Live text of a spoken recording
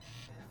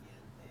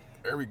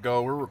There we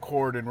go. We're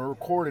recording. We're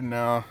recording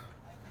now.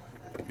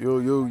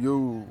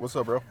 Yo. What's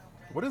up, bro?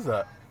 What is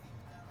that?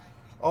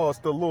 Oh, it's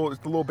the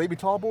little baby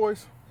tall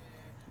boys.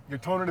 You're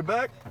toning it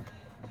back.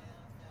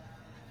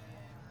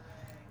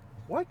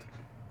 What?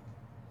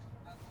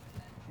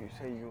 You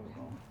say you was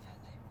going.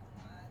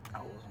 I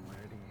wasn't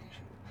ready and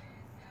shit.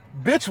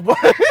 Bitch,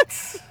 what?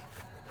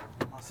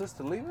 My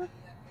sister leaving?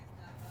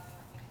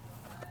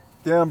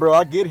 Damn, bro.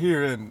 I get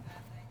here and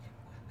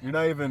you're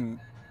not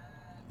even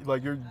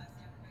like you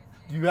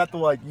have to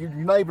like you're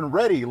not even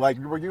ready. Like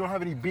you don't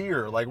have any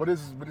beer. Like what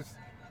is?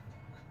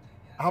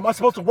 How am I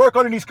supposed to work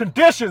under these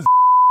conditions?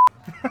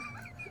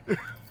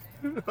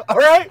 All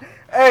right.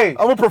 Hey,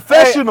 I'm a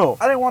professional.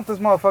 Hey, I didn't want this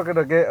motherfucker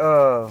to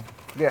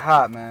get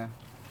hot, man.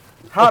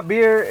 Hot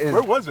beer is.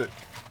 Where was it?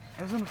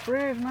 It was in the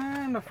fridge,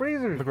 man. The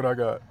freezer. Look what I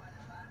got.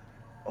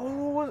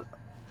 Oh, what?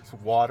 It's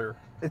water.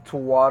 It's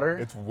water.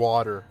 It's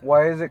water.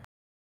 Why is it?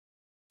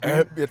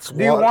 It's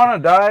Do you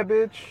want to die,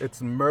 bitch?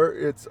 It's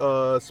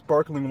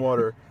sparkling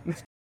water.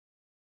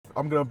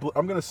 I'm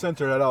gonna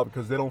censor that out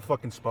because they don't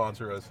fucking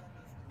sponsor us.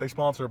 They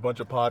sponsor a bunch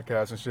of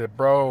podcasts and shit,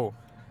 bro.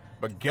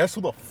 But guess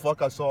who the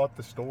fuck I saw at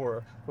the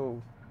store?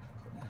 Who?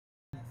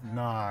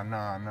 Nah.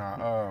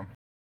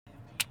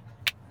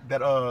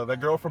 That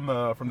girl from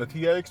the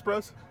TA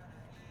Express.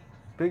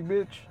 Big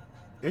bitch.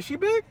 Is she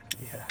big?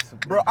 Yeah,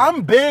 bro. Bitch.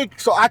 I'm big,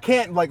 so I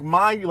can't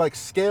my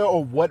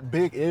scale of what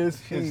big is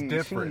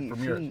different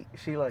from yours.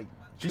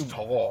 She's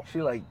tall.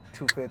 She like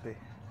 250.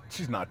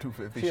 She's not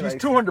 250. She's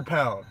 200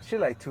 pounds. She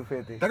like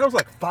 250. That girl's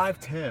like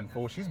 5'10".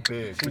 Fool. She's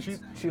big.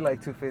 She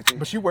like 250.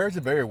 But she wears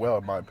it very well,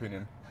 in my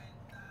opinion.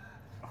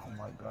 Oh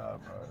my god,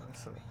 bro.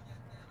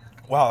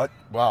 Wow.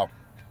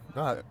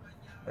 God.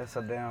 That's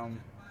a damn.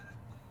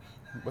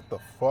 What the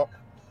fuck?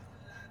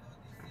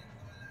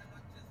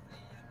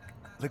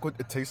 Liquid.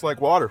 It tastes like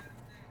water.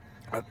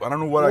 I don't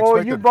know what I expected.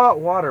 Oh, you bought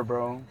water,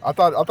 bro. I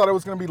thought it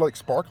was gonna be like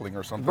sparkling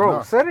or something. Bro,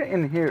 no. set it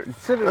in here.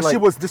 That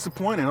shit was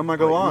disappointing. I'm not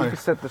gonna lie. You can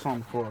set this on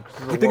the floor.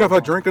 You think if I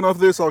drink enough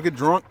of this, I'll get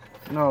drunk?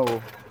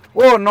 No.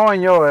 Well,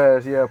 knowing your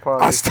ass, yeah,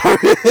 probably. I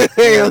start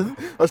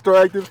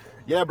active.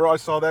 Yeah, bro. I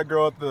saw that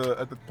girl at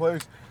the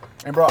place,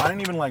 and bro, I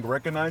didn't even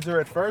recognize her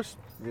at first.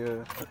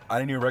 Yeah. I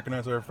didn't even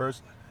recognize her at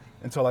first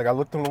until I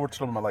looked over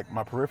to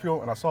my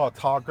peripheral and I saw a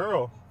tall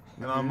girl,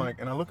 and I'm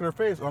and I look at her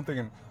face and I'm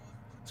thinking,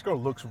 this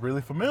girl looks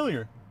really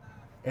familiar.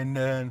 And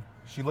then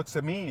she looks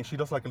at me and she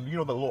does the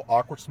little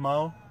awkward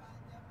smile,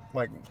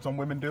 like some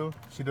women do.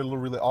 She did a little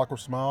really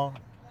awkward smile,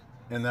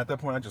 and at that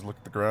point I just looked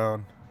at the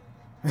ground.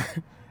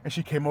 And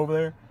she came over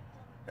there,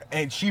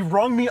 and she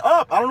rung me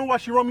up. I don't know why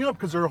she rung me up,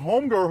 because her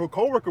homegirl, her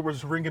coworker,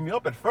 was ringing me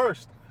up at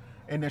first,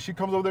 and then she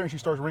comes over there and she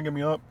starts ringing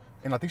me up,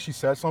 and I think she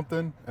said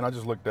something, and I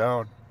just looked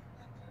down,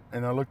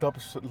 and I looked up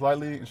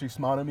slightly, and she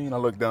smiled at me, and I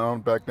looked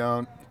down, back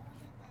down,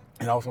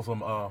 and I was on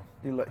some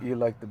You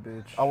like the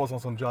bitch. I was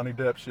on some Johnny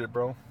Depp shit,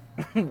 bro.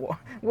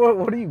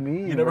 What do you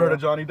mean? You never heard of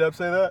Johnny Depp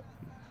say that?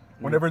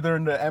 Whenever they're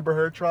in the Amber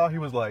Heard trial, he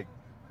was like,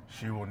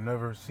 "She will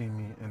never see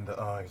me in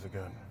the eyes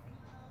again."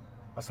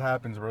 That's what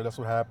happens, bro. That's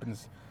what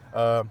happens.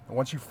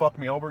 Once you fuck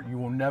me over, you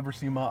will never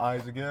see my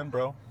eyes again,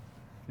 bro.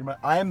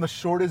 I am the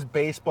shortest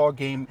baseball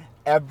game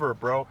ever,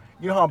 bro.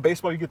 You know how in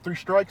baseball you get 3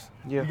 strikes?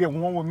 Yeah. You get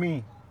one with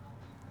me.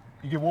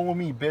 You get one with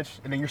me, bitch,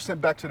 and then you're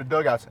sent back to the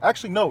dugouts.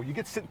 Actually, no, you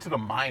get sent to the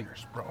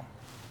minors, bro.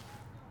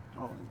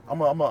 Oh.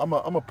 I'm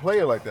a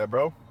player like that,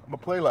 bro.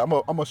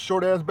 I'm a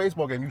short ass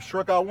baseball game. You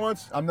struck out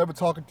once, I'm never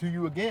talking to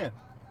you again.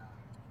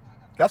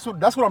 That's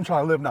what I'm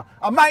trying to live now.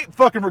 I might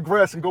fucking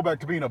regress and go back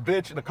to being a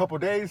bitch in a couple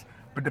of days,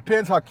 but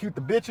depends how cute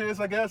the bitch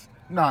is, I guess.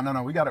 No.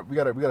 We gotta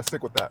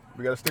stick with that.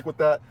 We gotta stick with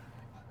that.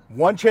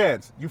 One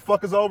chance. You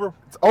fuck us over,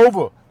 it's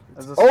over.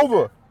 It's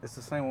over. It's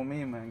the same with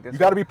me, man. You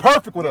gotta be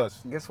perfect with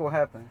us. Guess what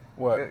happened?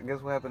 What?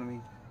 Guess what happened to me?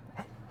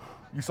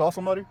 You saw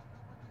somebody?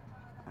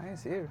 I didn't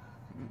see her.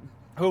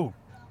 Who?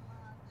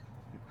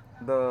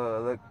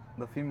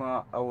 The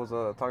female I was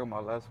talking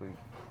about last week.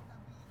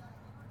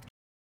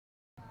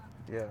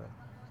 Yeah.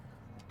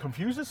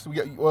 Confucius?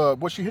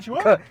 What, she hit you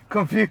up?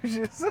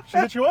 Confucius. She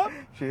hit you up?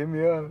 She hit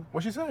me up.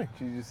 What'd she say?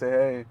 She just said,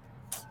 hey.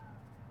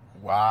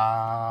 Wow.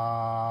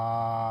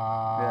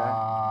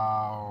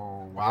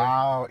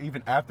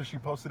 Even after she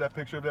posted that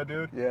picture of that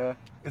dude? Yeah.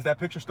 Is that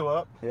picture still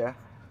up? Yeah.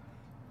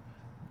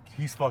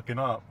 He's fucking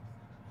up.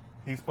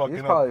 He's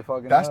probably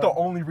fucking That's up. the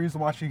only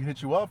reason why she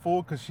hit you up,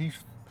 fool, because She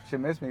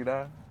missed me,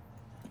 dog.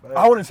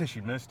 I wouldn't say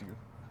she missed you.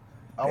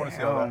 I wouldn't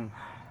say that.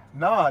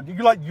 Nah,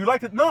 you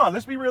like it. Nah,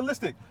 let's be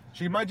realistic.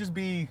 She might just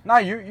be. Nah,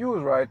 you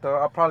was right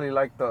though. I probably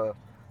like the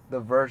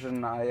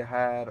version I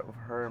had of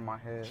her in my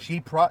head.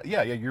 You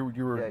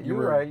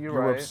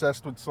were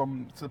obsessed with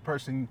some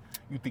person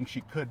you think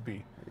she could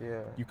be.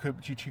 Yeah.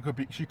 She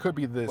could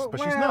be this, but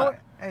she's not.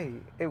 Hey,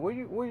 where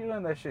you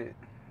learn that shit?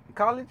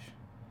 College?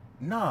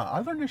 Nah, I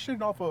learned this shit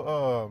off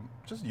of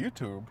just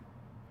YouTube.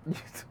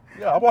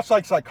 Yeah, I watch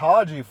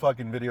psychology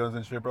fucking videos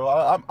and shit, bro.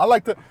 I'm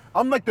like the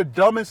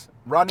dumbest.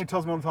 Rodney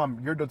tells me all the time,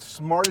 you're the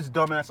smartest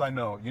dumbass I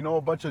know. You know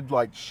a bunch of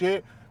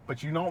shit,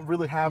 but you don't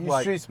really have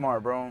you street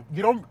smart, bro.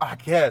 You don't. I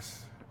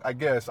guess I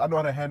know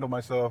how to handle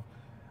myself.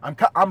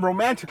 I'm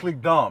romantically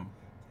dumb.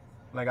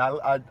 Like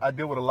I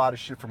deal with a lot of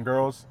shit from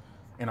girls,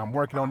 and I'm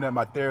working on that.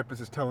 My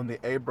therapist is telling me,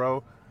 hey,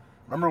 bro,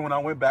 remember when I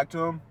went back to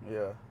him?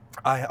 Yeah.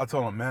 I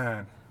told him,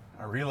 man,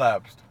 I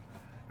relapsed.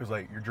 He was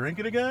like, you're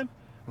drinking again?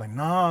 I'm like,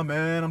 nah,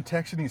 man, I'm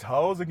texting these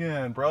hoes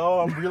again,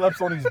 bro. I'm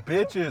relapsed on these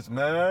bitches,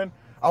 man.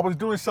 I was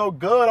doing so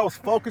good. I was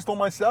focused on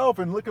myself,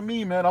 and look at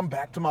me, man. I'm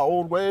back to my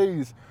old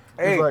ways.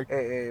 He's like,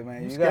 hey,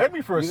 man. You scared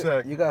me for a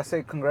sec. You gotta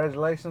say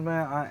congratulations,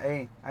 man.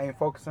 I ain't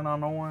focusing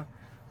on no one.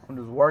 I'm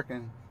just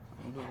working.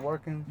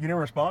 You didn't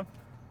respond?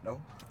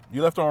 No.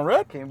 You left on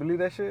red? Can't believe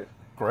that shit.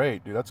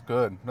 Great, dude. That's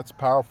good. That's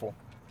powerful.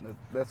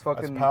 That's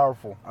fucking. That's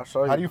powerful. I'll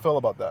show you. How do you feel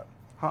about that?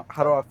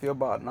 How do I feel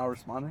about not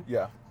responding?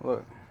 Yeah.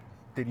 Look.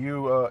 Did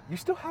you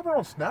still have her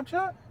on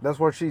Snapchat? That's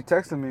what she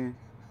texted me.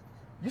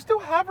 You still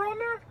have her on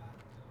there?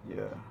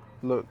 Yeah.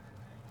 Look.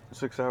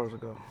 6 hours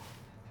ago.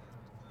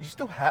 You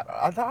still have?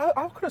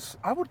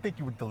 I would think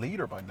you would delete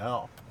her by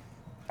now.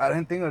 I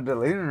didn't think of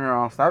deleting her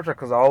on Snapchat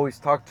because I always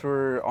talk to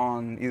her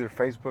on either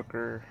Facebook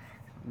or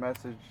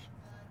message.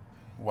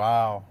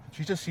 Wow.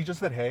 She just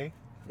said hey.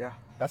 Yeah.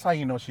 That's how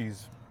you know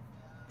she's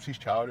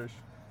childish.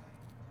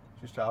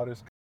 She's childish.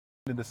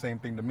 Did the same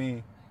thing to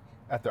me.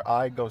 After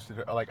I ghosted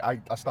her, like I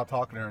stopped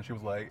talking to her, and she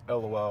was like,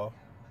 "LOL."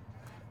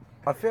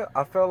 I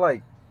felt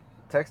like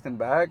texting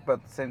back, but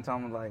at the same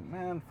time, I'm like,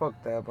 man, fuck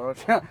that, bro.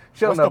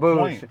 She on that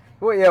bullshit.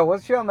 Well, yeah,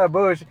 what's she on that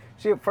bullshit?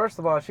 She first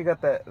of all, she got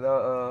that.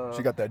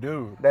 She got that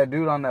dude. That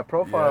dude on that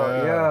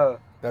profile. Yeah.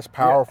 That's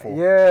powerful.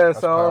 Yeah.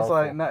 That's so powerful. I was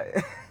like, nah.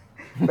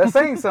 That's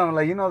saying something.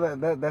 Like, you know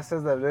that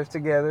says that they're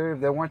together. If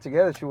they weren't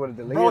together, she would have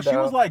deleted. Bro, she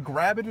was like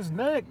grabbing his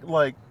neck,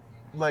 like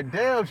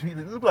damn.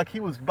 It looked like he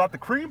was about to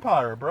cream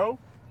pie her, bro.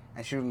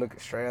 And she was looking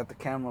straight at the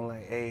camera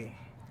like, hey,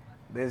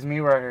 there's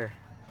me right here.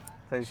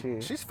 Say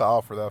shit. She's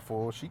foul for that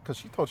fool. Cause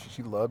she told you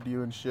she loved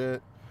you and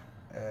shit.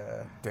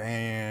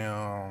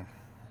 Damn.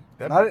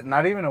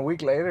 Not even a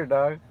week later,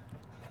 dog.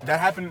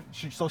 That happened.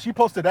 So she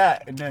posted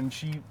that, and then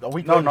a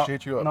week later she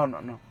hit you up.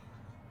 No.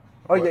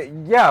 Oh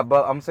yeah,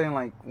 but I'm saying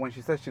like when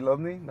she said she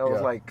loved me, that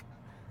was like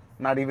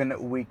not even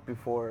a week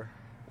before.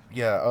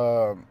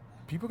 Yeah.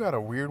 People got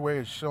a weird way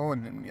of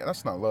showing. Yeah,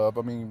 that's not love.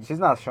 I mean, she's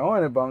not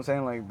showing it, but I'm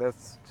saying like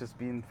that's just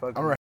being fucking.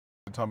 I'm ready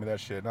to tell me that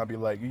shit, and I'll be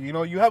like, you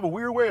know, you have a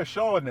weird way of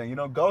showing it. You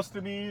know,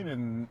 ghosting me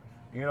and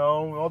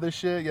all this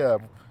shit. Yeah.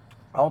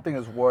 I don't think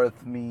it's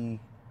worth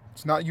me.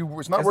 It's not you.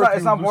 It's not worth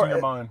you losing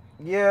your mind.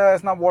 Yeah,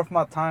 it's not worth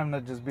my time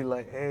to just be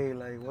like, hey,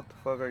 like, what the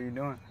fuck are you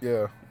doing?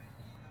 Yeah.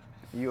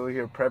 You over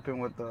here prepping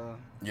with the.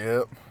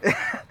 Yep.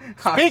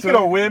 Speaking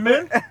of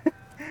women.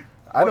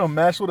 I don't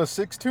match with a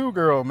 6'2"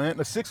 girl, man.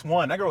 A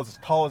 6'1". That girl's as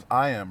tall as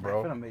I am, bro.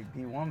 I'm gonna make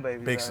B1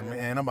 baby. Big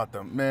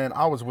man,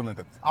 I was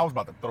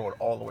about to throw it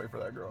all the way for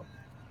that girl.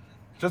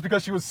 Just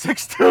because she was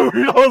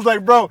 6'2", I was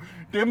like, bro,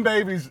 them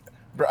babies,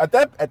 bro. At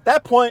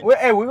that point,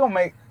 y'all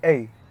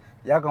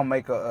gonna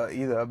make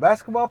either a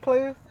basketball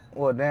player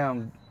or a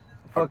damn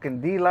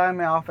fucking D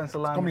lineman, offensive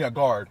lineman. It's gonna be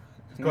a guard.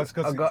 Cause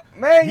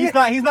man, he's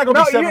not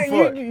gonna be 7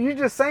 foot. You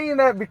just saying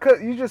that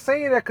because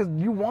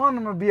you want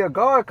him to be a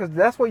guard because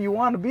that's what you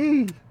want to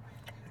be.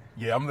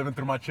 Yeah, I'm living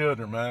through my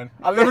children, man.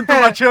 I'm living through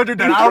my children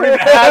that I don't even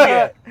have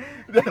yet.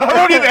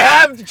 I don't even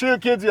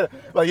have kids yet.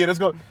 Like, yeah, let's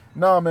go.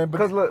 No, man.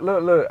 Because look,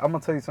 I'm gonna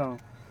tell you something.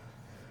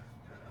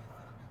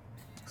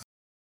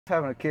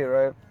 Having a kid,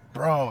 right?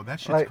 Bro,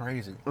 that shit's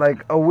crazy.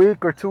 Like a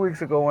week or 2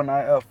 weeks ago, when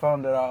I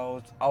found that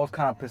I was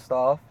kind of pissed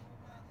off.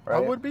 Right? I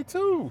would be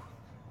too.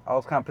 I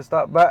was kind of pissed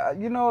off, but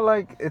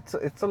like it's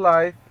a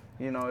life.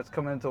 It's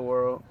coming into the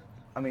world.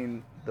 I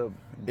mean, the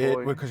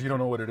boy. Because you don't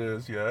know what it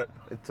is yet.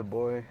 It's a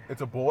boy.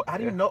 It's a boy. How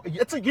do you know?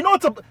 It's a.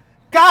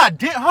 God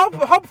damn!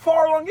 How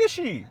far along is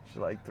she? She's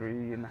like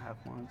 3.5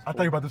 months. I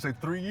thought you were about to say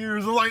 3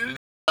 years. I'm like,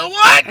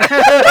 what?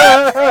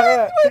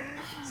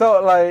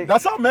 So like.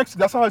 That's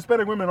how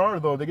Hispanic women are,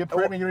 though. They get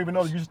pregnant, you don't even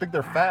know. You just think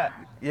they're fat.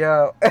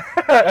 Yeah.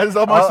 That's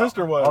how my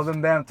sister was. All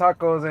them damn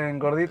tacos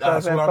and gorditas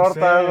That's and what tortas. I'm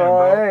saying,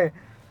 bro. Hey.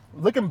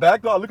 Looking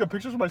back, though, I look at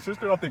pictures of my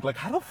sister, and I think, like,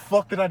 how the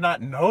fuck did I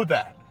not know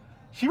that?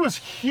 She was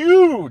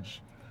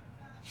huge.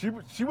 She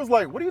was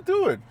like, what are you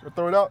doing?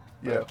 Throw it out?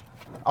 Yeah.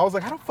 I was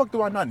like, how the fuck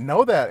do I not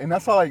know that? And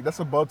that's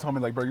what Bud told me,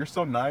 like, bro, you're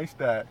so nice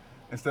that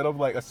instead of,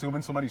 like,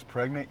 assuming somebody's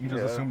pregnant, you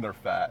just assume they're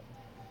fat.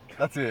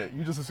 That's it.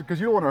 You just assume, because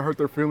you don't want to hurt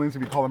their feelings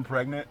if you call them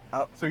pregnant.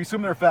 So you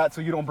assume they're fat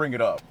so you don't bring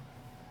it up.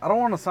 I don't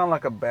want to sound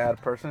like a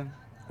bad person.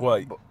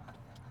 What?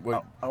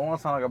 I don't want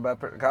to sound like a bad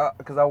person,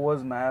 because I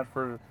was mad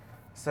for a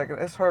second.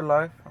 It's her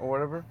life or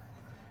whatever.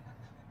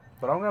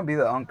 But I'm going to be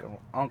the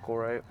uncle,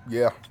 right?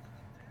 Yeah.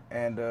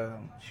 And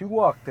she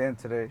walked in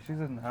today. She's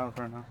in the house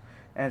right now.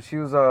 And she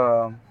was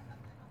like,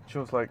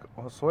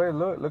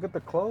 Josue, look at the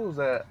clothes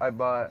that I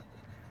bought.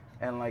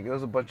 And like, it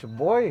was a bunch of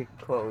boy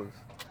clothes.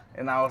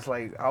 And I was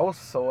like, I was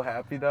so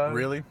happy, dog.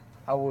 Really?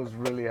 I was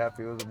really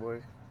happy it was a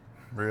boy.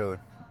 Really?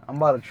 I'm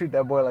about to treat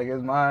that boy like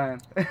it's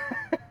mine.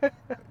 I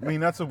mean,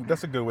 that's a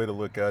good way to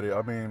look at it.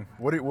 I mean,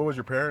 what was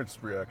your parents'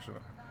 reaction?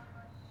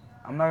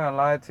 I'm not gonna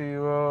lie to you,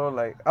 bro.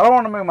 Like, I don't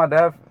want to make my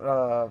dad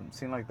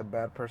seem like the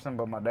bad person,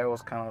 but my dad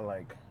was kind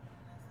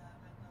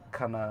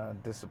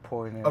of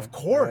disappointed. Of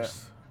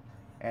course.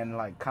 And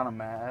like kind of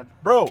mad.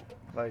 Bro,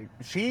 like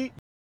she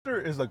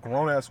sister is a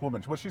grown ass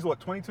woman. She's what,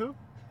 22?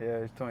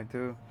 Yeah, he's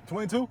 22.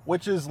 22,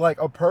 which is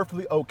like a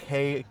perfectly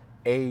okay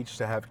age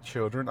to have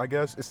children, I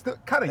guess. It's still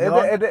kind of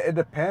young. It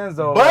depends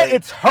though. But like,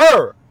 it's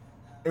her,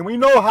 and we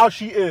know how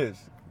she is.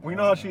 We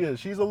know how she is.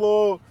 She's a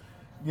little,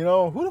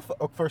 who the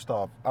fuck? First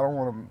off, I don't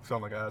want to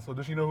sound like an asshole.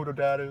 Does she know who her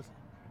dad is?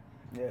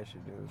 Yeah, she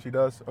do. She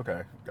does.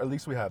 Okay, at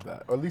least we have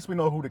that. Or at least we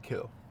know who to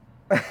kill.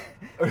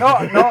 No,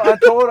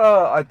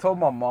 I told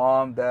my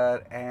mom,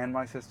 dad, and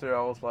my sister.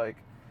 I was like,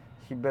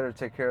 he better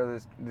take care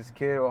of this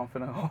kid, or I'm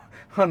finna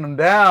hunt him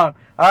down.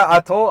 I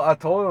told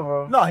him,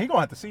 bro. No, he gonna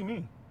have to see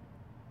me.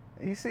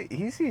 He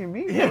seeing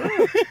me. Yeah.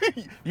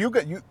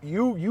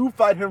 you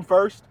fight him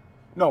first.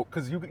 No,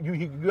 cause you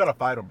gotta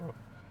fight him, bro.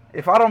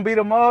 If I don't beat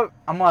him up,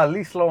 I'm gonna at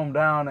least slow him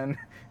down, and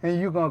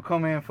you gonna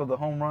come in for the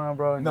home run,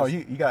 bro. No,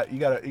 you got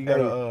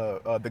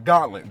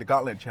the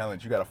gauntlet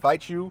challenge. You gotta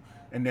fight you,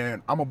 and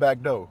then I'm a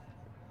back door.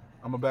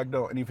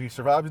 And if he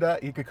survives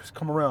that, he could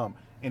come around.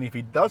 And if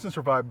he doesn't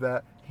survive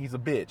that, he's a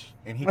bitch,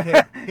 and he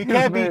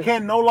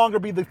can no longer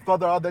be the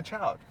father of that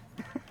child.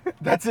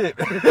 That's it.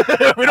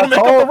 We don't make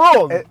up the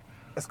rules.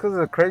 It's because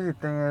the crazy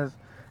thing is,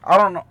 I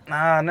don't know.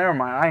 Nah, never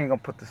mind. I ain't gonna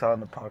put this out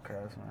in the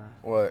podcast, man.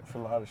 What? It's a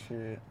lot of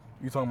shit.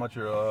 You talking about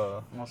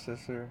your my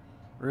sister?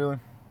 Really?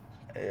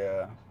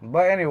 Yeah.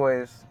 But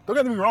anyways, don't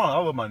get me wrong. I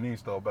love my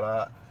niece though, but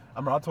I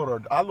told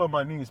her I love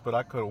my niece, but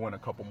I could have went a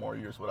couple more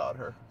years without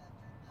her,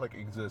 like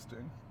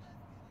existing.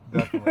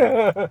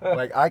 Definitely.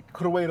 Like I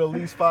could have waited at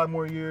least 5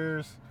 more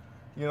years.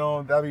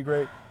 That'd be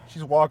great.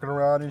 She's walking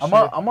around and shit.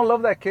 I'm gonna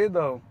love that kid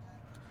though.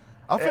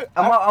 I'm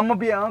gonna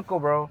be an uncle,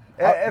 bro.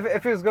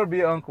 If it's gonna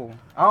be an uncle,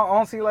 I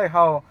don't see like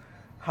how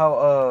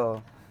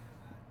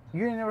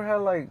you ain't never had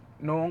like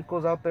no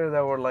uncles out there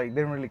that were like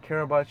they didn't really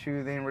care about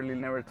you, they didn't really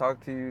never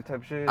talk to you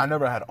type shit. I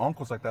never had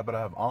uncles like that, but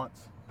I have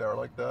aunts that are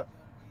like that.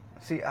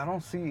 See, I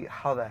don't see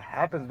how that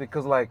happens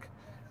because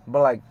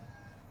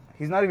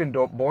he's not even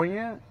born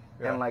yet,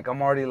 and like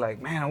I'm already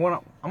like, man,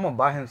 I'm gonna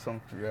buy him some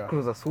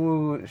Cruz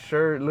Azul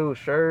shirt, little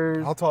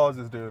shirts. How tall is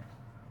this dude?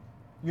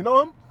 You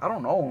know him? I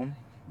don't know him.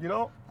 You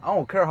know? I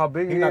don't care how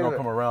big he is. He's not gonna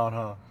come around,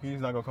 huh? He's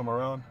not gonna come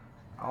around.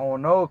 I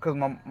don't know, cause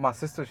my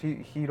sister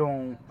he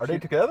don't. Are they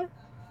together?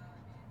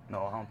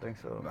 No, I don't think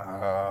so.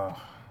 Nah.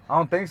 I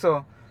don't think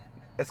so.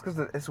 It's cause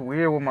it's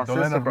weird with my sister.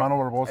 Don't let Mano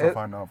Barbosa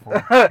find out for.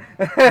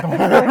 He's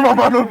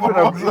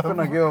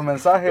gonna give a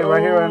mensaje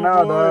right here, right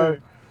now, dog.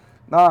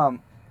 Nah,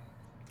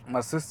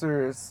 my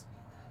sister is.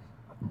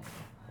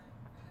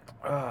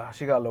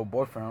 She got a little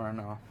boyfriend right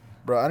now.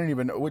 Bro, I didn't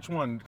even know which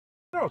one.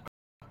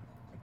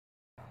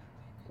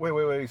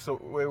 Wait. So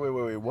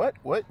wait.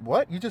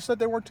 What? You just said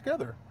they weren't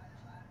together.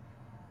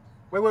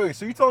 Wait.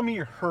 So you telling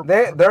me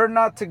they're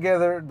not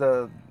together.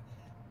 The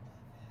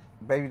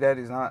baby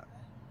daddy's not.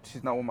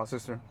 She's not with my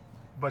sister.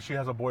 But she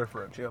has a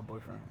boyfriend. She has a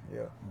boyfriend.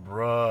 Yeah.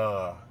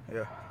 Bruh.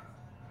 Yeah.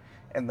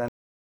 And then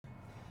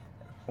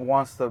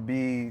wants to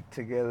be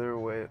together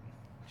with.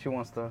 She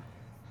wants to.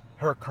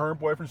 Her current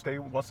boyfriend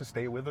wants to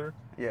stay with her.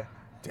 Yeah.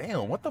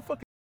 Damn. What the fuck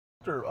is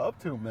her up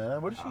to,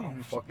 man? What is she?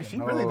 Is she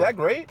know. Really that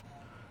great?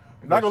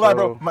 Not gonna lie,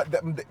 bro.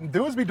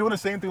 Dudes be doing the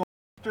same thing,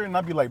 and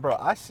I'd be like, bro,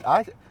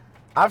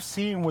 I've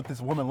seen what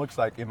this woman looks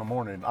like in the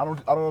morning. I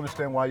don't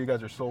understand why you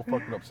guys are so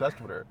fucking obsessed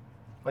with her.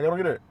 Like I don't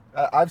get it.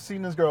 I've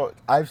seen this girl.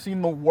 I've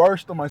seen the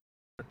worst of my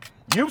sister.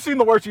 You've seen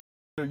the worst.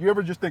 You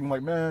ever just think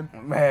like, man,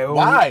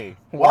 why?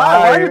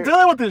 Why are you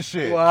dealing with this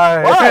shit?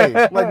 Why?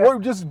 Like, we're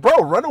just, bro,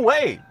 run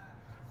away.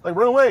 Like,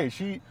 run away.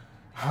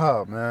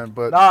 Oh man,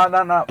 but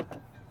no.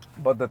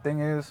 But the thing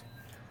is,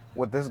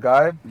 with this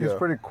guy, he's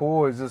pretty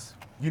cool. It's just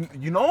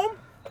you know him.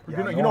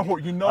 Yeah, you know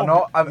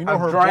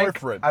her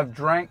boyfriend. I've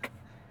drank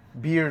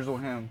beers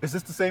with him. Is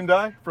this the same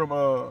guy from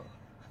the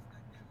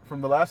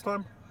last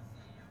time?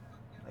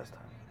 Last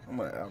time.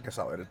 I guess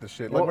I'll edit this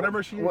shit. Like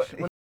whenever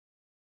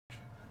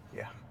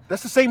yeah.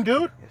 That's the same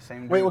dude? Yeah,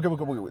 same dude. Wait.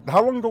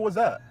 How long ago was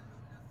that?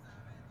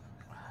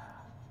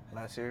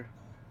 Last year.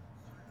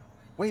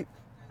 Wait,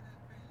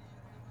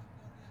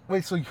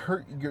 so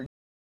her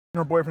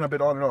boyfriend have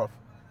been on and off,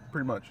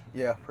 pretty much.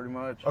 Yeah, pretty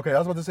much. Okay,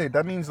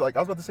 that means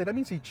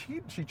she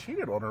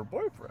cheated on her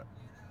boyfriend.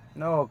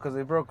 No, because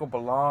they broke up a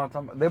long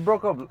time. They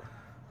broke up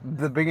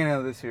the beginning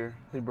of this year.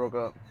 They broke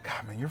up.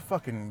 God, man, your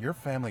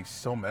family's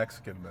so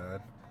Mexican, man.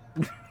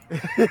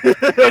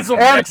 It's some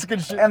Mexican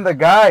shit. And the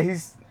guy,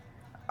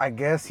 I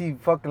guess he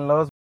fucking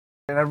loves,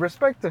 and I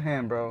respect to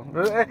him, bro.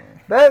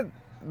 That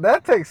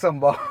takes some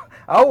balls.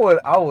 I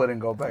wouldn't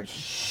go back.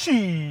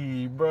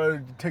 Bro,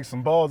 it takes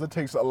some balls. It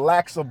takes a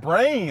lax of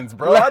brains,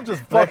 bro. I'd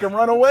just fucking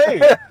run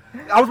away.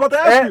 I was about to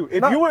ask you,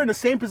 if you were in the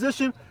same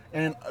position,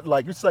 and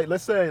like you say,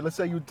 let's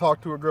say you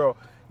talked to a girl,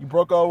 you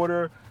broke up with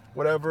her,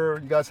 whatever,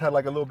 you guys had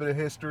like a little bit of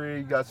history,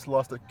 you guys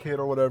lost a kid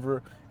or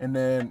whatever, and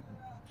then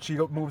she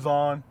moves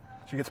on,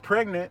 she gets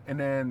pregnant, and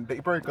then they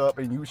break up,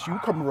 and she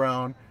come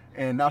around,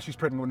 and now she's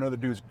pregnant with another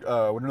dude's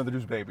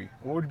baby.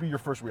 What would be your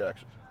first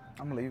reaction?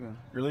 I'm leaving.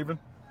 You're leaving?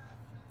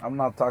 I'm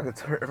not talking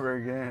to her ever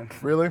again.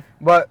 Really?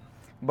 But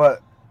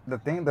the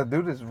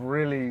dude is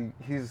really,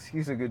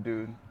 he's a good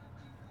dude.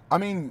 I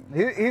mean,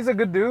 he's a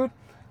good dude.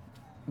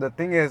 The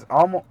thing is,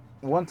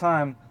 one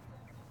time,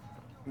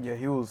 yeah,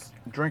 he was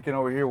drinking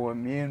over here with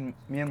me and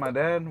my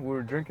dad. We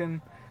were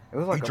drinking. It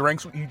was like he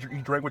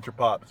drank with your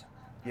pops.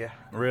 yeah,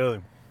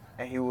 Really?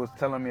 and he was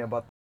telling me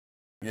about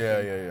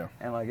Yeah.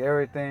 and like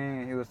everything.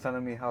 And he was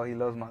telling me how he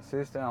loves my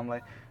sister. I'm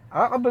like,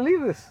 I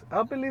believe this.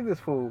 I believe this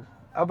fool.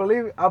 I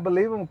believe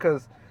him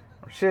because,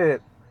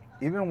 shit.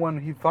 Even when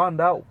he found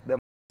out that my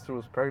sister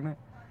was pregnant,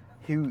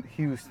 he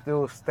was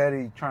still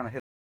steady trying to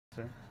hit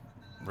her.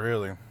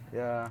 Really?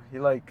 Yeah,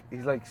 he's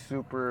like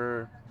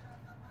super.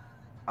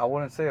 I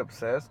wouldn't say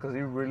obsessed because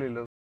he really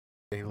loves.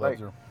 He Like,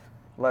 loves her.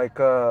 like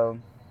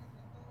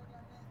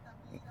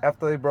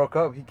after they broke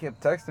up, he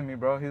kept texting me,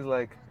 bro. He's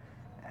like,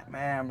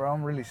 man, bro,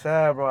 I'm really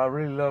sad, bro. I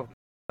really love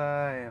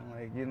and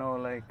like, you know,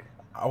 like.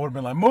 I would have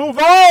been like, move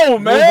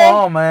on, man. Move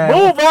on, man.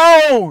 Move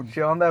on. She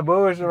on that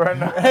bullshit right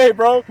now. Hey,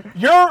 bro,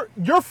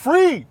 you're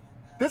free.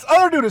 This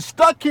other dude is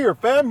stuck here,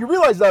 fam. You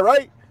realize that,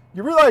 right?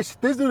 You realize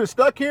this dude is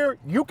stuck here.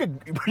 You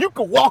could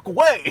walk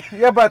away.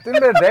 Yeah, but at the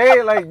end of the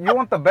day, like, you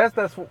want the best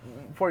that's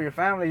for your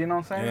family. You know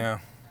what I'm saying? Yeah.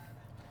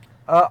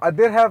 I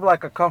did have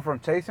like a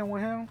confrontation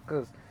with him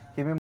because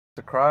he made me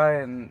to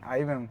cry, and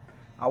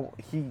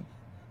he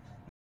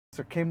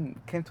came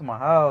to my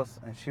house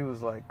and she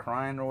was like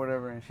crying or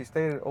whatever, and she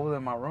stayed over there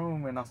in my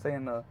room, and I stayed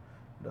in the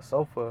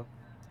sofa,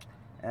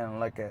 and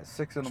like at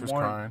 6 in the She was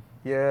morning, crying.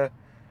 yeah,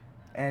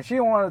 and she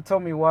didn't want to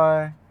tell me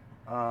why,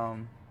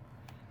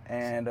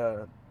 and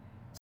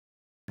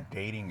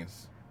Dating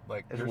is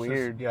like it's there's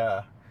weird.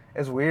 Yeah.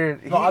 It's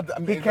weird. No, I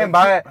he mean, came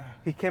like, by.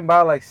 He came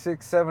by like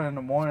 6, 7 in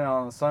the morning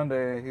on a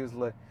Sunday. And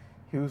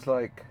he was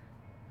like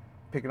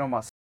picking up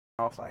my.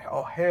 I was like,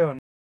 oh hell, no.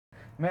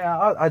 Man,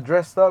 I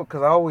dressed up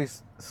because I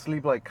always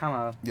sleep like kind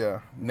of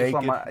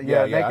naked.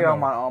 Naked on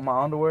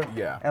my underwear.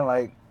 Yeah. And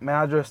like, man,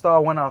 I dressed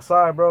up, went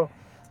outside, bro.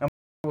 And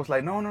was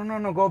like,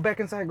 no, go back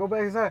inside, go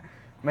back inside.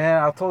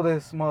 Man, I told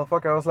this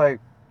motherfucker, I was like,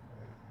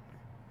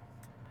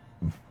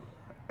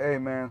 hey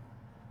man,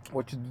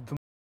 what you do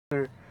to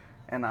my.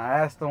 And I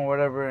asked him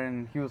whatever,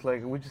 and he was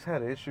like, we just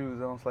had issues.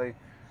 And I was like,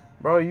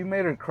 bro, you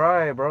made her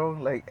cry, bro.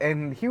 Like,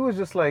 and he was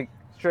just like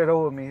straight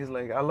over with me. He's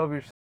like, I love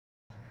your.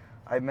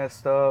 I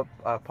messed up.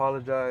 I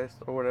apologized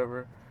or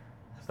whatever.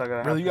 It's not gonna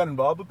happen. Really, you got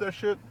involved with that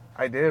shit?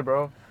 I did,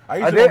 bro. I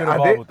usually don't get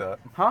involved with that.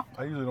 Huh?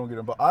 I usually don't get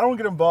involved. I don't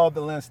get involved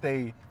unless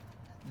they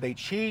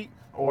cheat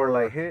or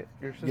like hit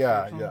your sister.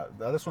 Yeah.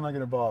 That's when I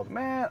get involved.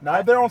 Man, now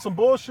if they're on some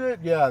bullshit,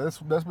 yeah,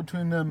 that's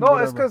between them. No,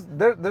 whatever. it's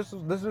because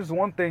this is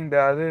one thing that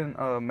I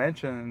didn't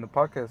mention in the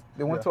podcast.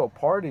 They went to a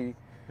party.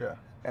 Yeah.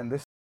 And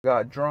this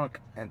got drunk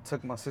and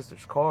took my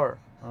sister's car.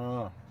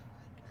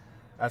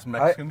 As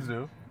Mexicans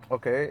do.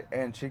 Okay,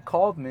 and she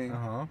called me.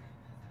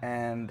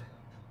 And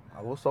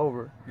I was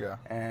sober. Yeah.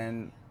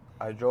 And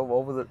I drove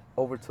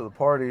over to the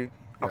party.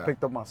 Yeah. I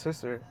picked up my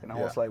sister, and I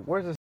was like,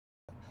 "Where's this?"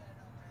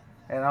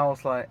 And I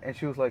was like, and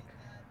she was like,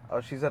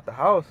 "Oh, she's at the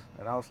house."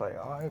 And I was like,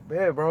 "All right,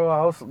 bet, bro."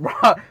 I was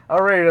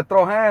ready to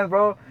throw hands,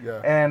 bro. Yeah.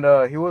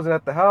 And he wasn't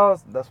at the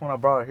house. That's when I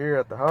brought her here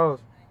at the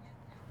house.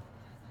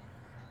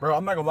 Bro,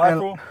 I'm not gonna lie,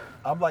 fool.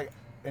 I'm like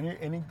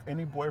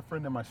any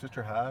boyfriend that my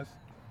sister has,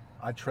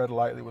 I tread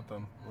lightly with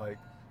them. Like,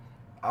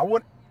 I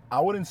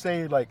wouldn't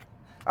say like.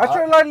 I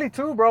tread lightly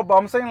too, bro. But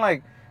I'm saying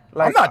like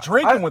I'm not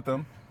drinking with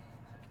them.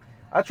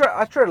 I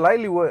tread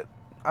lightly with.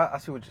 I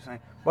see what you're saying,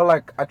 but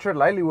like I tread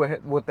lightly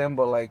with them,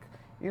 but like,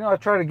 you know, I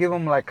try to give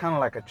them like kind of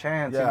like a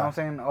chance. You know what I'm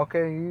saying?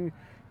 Okay,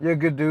 you're a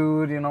good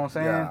dude. You know what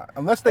I'm saying? Yeah.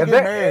 Unless they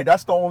get married,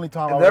 that's the only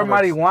time. If they're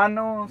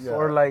marihuanos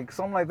or like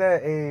something like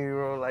that, hey,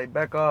 bro, like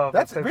back off.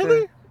 That's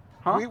really.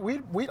 Huh?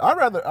 I'd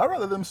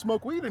rather them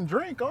smoke weed than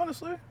drink,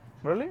 honestly.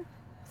 Really?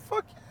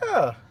 Fuck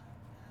yeah.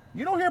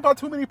 You don't hear about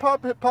too many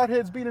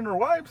potheads beating their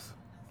wives.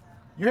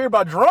 You hear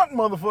about drunk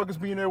motherfuckers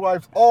beating their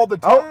wives all the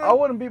time. I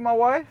wouldn't beat my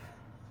wife.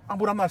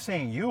 But I'm not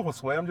saying you,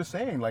 Josue. I'm just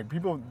saying, like,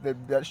 people,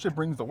 that shit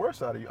brings the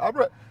worst out of you. I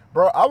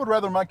would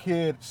rather my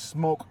kid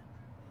smoke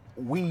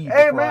weed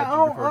before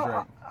I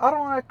drink. I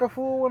don't act a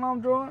fool when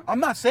I'm drunk. I'm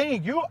not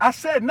saying you. I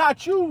said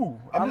not you.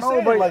 I'm just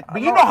saying, but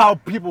you know how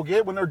people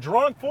get when they're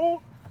drunk,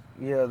 fool.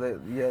 Yeah,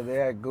 they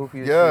act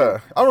goofy as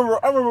shit. Shit. I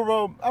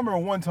remember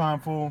one time,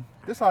 fool.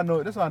 This I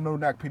know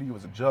NAC PD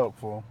was a joke,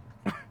 fool.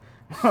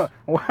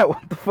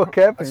 What the fuck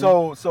happened?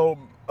 So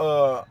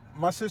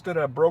my sister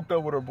that broke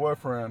up with her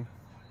boyfriend,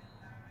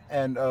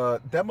 and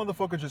that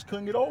motherfucker just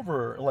couldn't get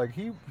over her. Like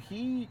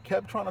he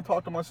kept trying to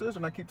talk to my sister,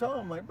 and I keep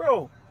telling him, like,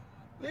 bro,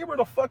 leave her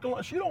the fuck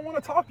alone. She don't want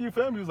to talk to you,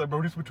 fam. He was like,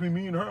 bro, this is between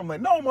me and her. I'm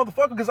like, no,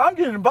 motherfucker, because I'm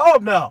getting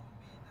involved now.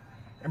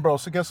 And bro,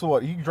 so guess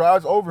what? He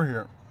drives over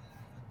here.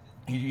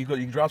 He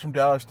drives from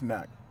Dallas to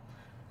NAC,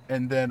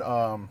 and then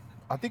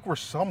I think we're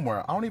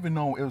somewhere. I don't even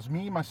know. It was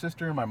me, my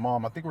sister, and my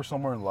mom. I think we're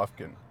somewhere in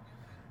Lufkin.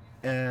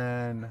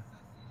 And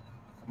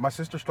my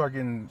sister started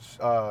getting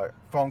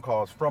phone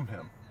calls from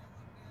him,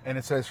 and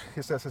it says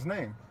his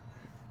name.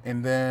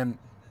 And then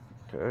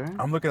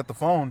I'm looking at the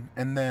phone,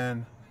 and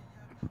then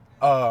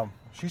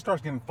she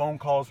starts getting phone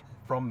calls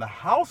from the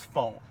house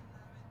phone.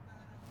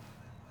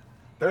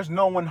 There's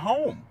no one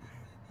home.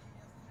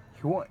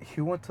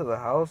 He went to the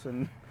house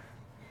and.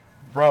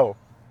 Bro.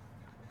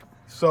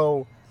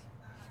 So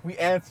we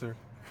answer.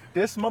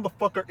 This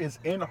motherfucker is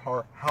in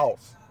her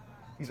house.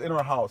 He's in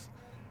her house.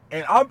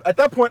 And at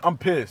that point, I'm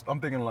pissed. I'm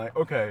thinking like,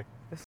 okay,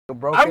 I'm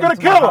gonna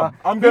kill him.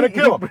 I'm gonna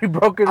kill him. He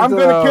broke into I'm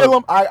gonna kill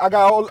him.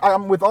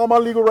 I'm with all my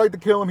legal right to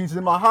kill him. He's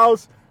in my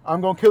house.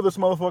 I'm gonna kill this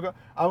motherfucker.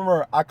 I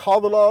remember I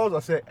called the laws. I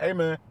said, hey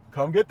man,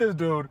 come get this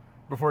dude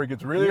before he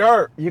gets really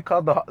hurt. You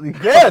called the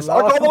Yes,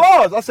 I called the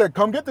laws. I said,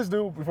 come get this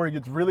dude before he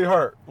gets really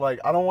hurt. Like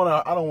I don't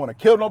wanna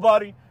kill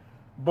nobody,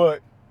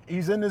 but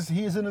he's in this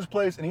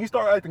place and he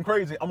started acting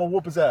crazy. I'm gonna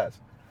whoop his ass.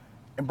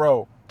 And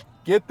bro,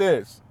 get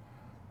this.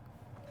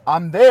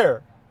 I'm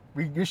there.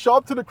 We show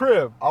up to the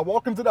crib. I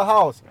walk into the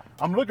house.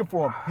 I'm looking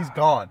for him. He's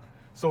gone.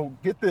 So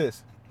get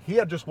this. He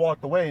had just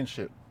walked away and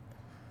shit.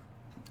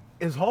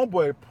 His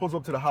homeboy pulls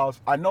up to the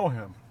house. I know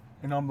him.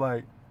 And I'm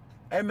like,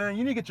 hey man,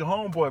 you need to get your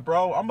homeboy,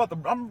 bro.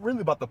 I'm really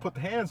about to put the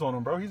hands on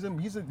him, bro. He's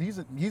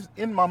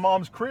in my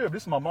mom's crib.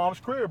 This is my mom's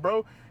crib,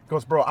 bro. He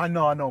goes, bro, I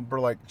know,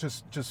 bro. Like,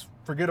 just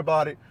forget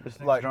about it.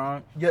 Like,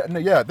 drunk?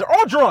 Yeah, they're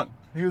all drunk.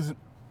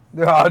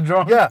 They're all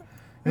drunk? Yeah.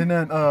 And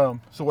then,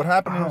 so what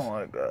happened is, oh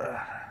my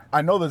God.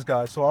 I know this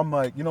guy, so I'm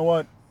like, you know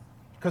what?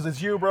 Because it's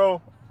you,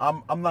 bro.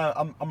 I'm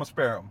gonna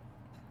spare him.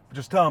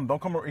 Just tell him,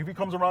 don't come. If he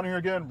comes around here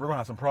again, we're gonna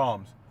have some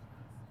problems.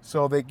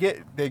 So they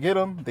get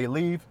him, they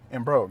leave,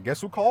 and bro,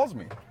 guess who calls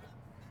me?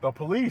 The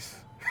police.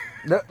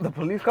 The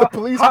police call? The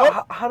police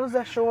how does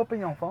that show up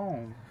in your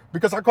phone?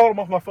 Because I called him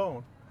off my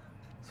phone.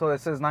 So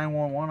it says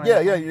 911.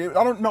 Yeah.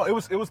 I don't know. It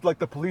was like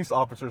the police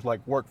officer's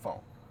like work phone.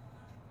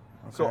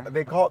 Okay. So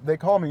they called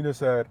me and they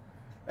said,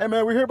 hey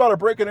man, we hear about a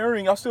break and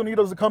entering. Y'all still need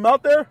us to come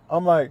out there?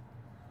 I'm like,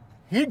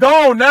 he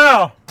gone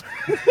now.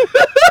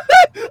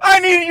 I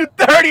needed you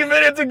 30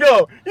 minutes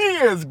ago. He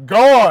is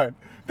gone.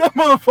 That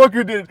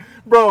motherfucker did,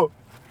 bro.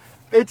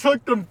 It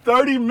took them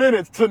 30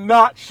 minutes to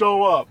not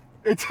show up.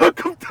 It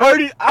took them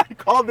 30. I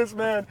called this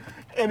man,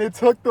 and it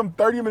took them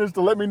 30 minutes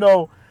to let me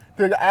know.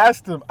 They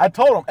asked him. I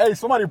told him, hey,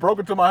 somebody broke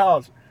into my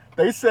house.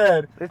 They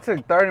said. It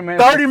took 30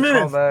 minutes. 30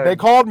 minutes. They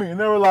called me, and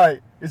they were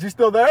like, is he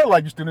still there?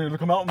 Like, you still need to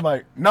come out? I'm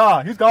like,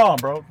 nah, he's gone,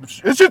 bro.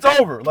 This shit's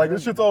over. Like,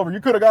 this shit's over.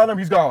 You could have got him.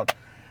 He's gone.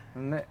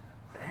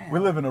 We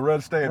live in a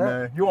red state,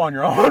 man. You're on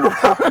your own.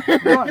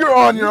 You're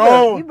on your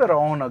own. You better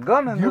own a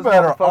gun in this motherfucker. You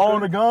better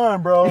own a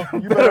gun, bro.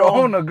 You better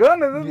own a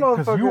gun in this motherfucker.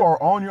 Because you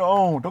are on your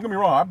own. Don't get me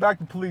wrong. I back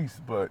the police,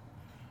 but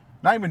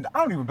I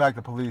don't even back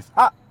the police.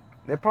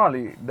 They're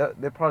probably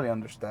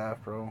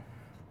understaffed, bro.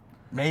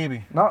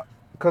 Maybe. Not,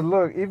 cause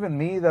look, even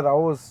me that I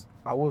was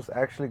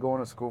actually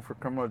going to school for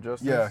criminal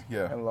justice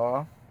and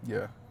law.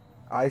 Yeah.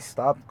 I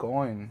stopped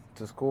going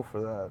to school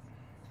for that.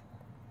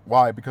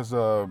 Why? Because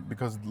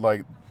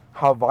like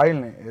how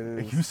violent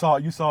it is. You saw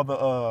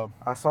the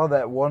I saw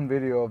that one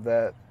video of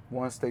that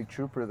one state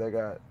trooper that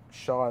got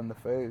shot in the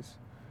face.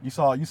 You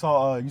saw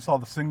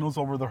the signals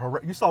over the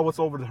you saw what's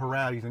over the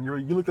Harades, and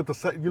you looked at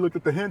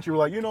the hint. You were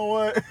like, you know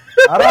what?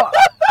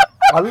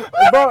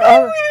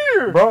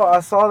 Bro,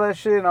 I saw that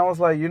shit and I was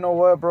like, you know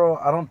what, bro?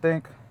 I don't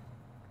think.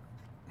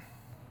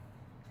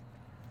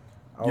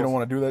 You don't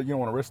want to do that. You don't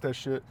want to risk that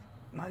shit.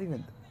 Not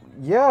even.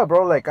 Yeah,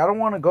 bro. Like I don't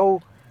want to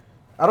go.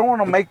 I don't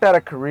want to make that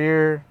a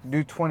career.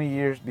 Do 20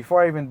 years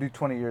before I even do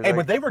 20 years. Hey,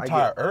 but they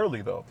retire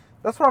early though.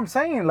 That's what I'm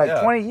saying.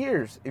 Like 20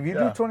 years. If you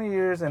do 20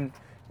 years in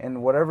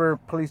whatever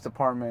police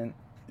department,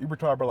 you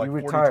retire by like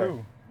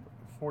 42,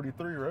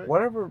 43, right?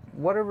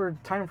 Whatever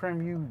time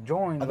frame you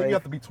join. I think you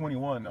have to be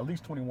 21, at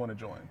least 21 to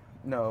join.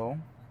 No.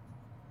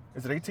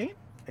 Is it 18?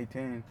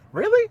 18.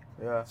 Really?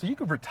 Yeah. So you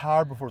could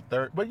retire before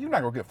 30, but you're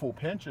not gonna get full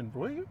pension,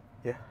 will you?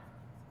 Yeah.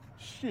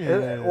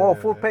 Shit. Well,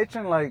 full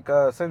pension like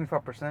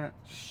 75%.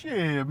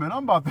 Shit, man,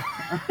 I'm about to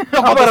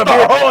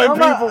start owing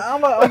people.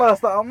 I'm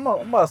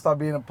about to stop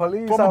being a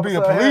police officer. I'm gonna be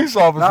a police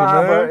officer,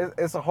 man. Bro,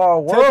 it's a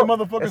hard world. Taking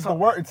motherfuckers to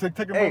work,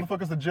 taking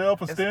motherfuckers to jail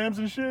for stems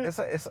and shit. It's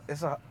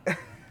a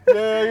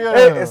yeah.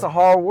 Hey, it's a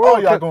hard world.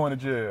 Oh, y'all going to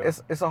jail.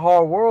 It's a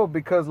hard world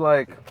because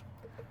like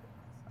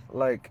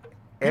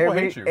people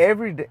hate you.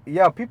 every day.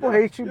 Yeah, people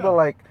hate you, but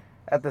like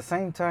at the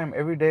same time,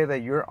 every day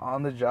that you're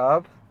on the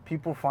job,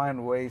 people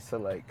find ways to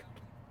like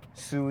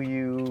sue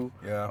you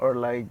or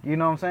like, you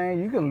know what I'm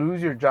saying? You can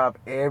lose your job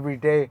every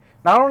day.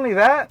 Not only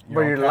that,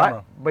 but your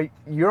life, but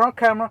you're on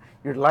camera,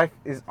 your life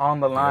is on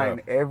the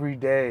line every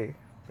day.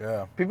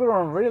 Yeah. People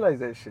don't realize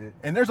that shit.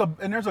 And there's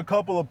a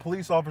couple of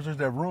police officers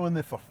that ruin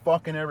it for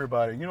fucking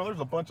everybody. You know, there's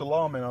a bunch of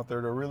lawmen out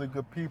there that are really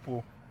good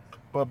people,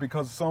 but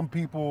because some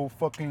people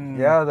fucking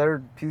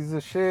they're pieces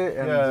of shit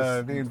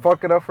and they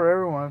fuck it up for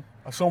everyone.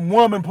 Some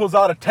woman pulls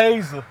out a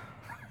taser.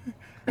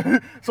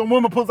 Some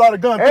woman pulls out a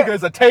gun thinking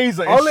it's a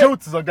taser and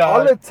shoots a guy.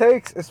 All it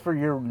takes is for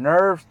your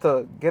nerves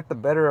to get the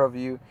better of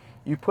you.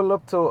 You pull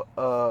up to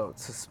a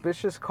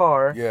suspicious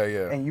car.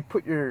 And you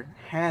put your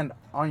hand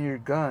on your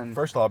gun.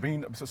 First off,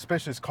 being a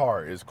suspicious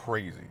car is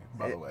crazy,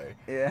 by the way.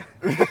 Yeah.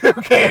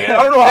 Okay,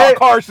 I don't know how a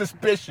car is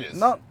suspicious.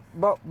 No,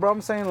 but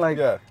I'm saying like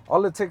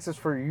all it takes is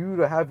for you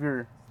to have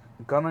your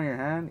gun on your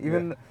hand.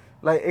 Even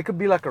like it could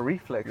be like a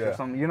reflex or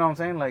something. You know what I'm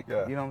saying? Like you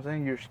know what I'm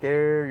saying? You're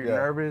scared, you're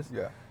nervous.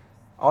 Yeah.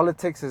 all it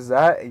takes is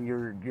that, and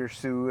you're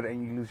sued,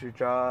 and you lose your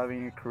job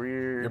and your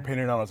career. You're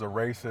painted out as a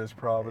racist,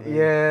 probably.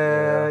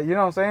 Yeah, you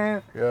know what I'm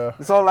saying? Yeah.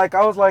 So like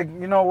I was like,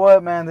 you know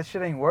what, man, this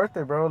shit ain't worth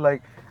it, bro.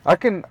 Like I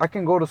can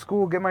go to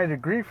school, get my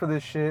degree for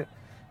this shit,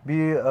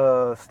 be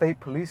a state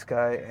police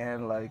guy,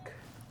 and like,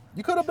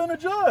 You could have been a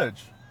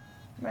judge.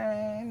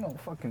 man, ain't no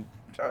fucking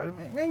judge,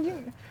 man.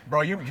 You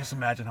Bro, you just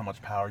imagine how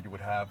much power you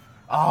would have.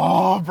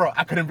 Oh, bro,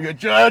 I couldn't be a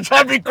judge.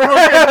 I'd be crooked.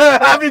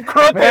 I'd be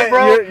crooked, man,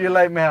 bro. you're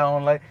like, man, I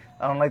don't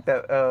like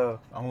that. I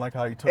don't like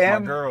how you took my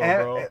girl,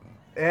 bro.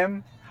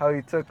 How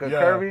you took a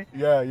curvy.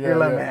 Yeah. You're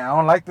like, man, I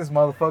don't like this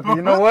motherfucker.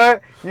 You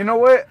know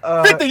what?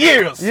 50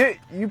 years.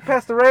 You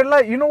passed the red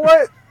light. You know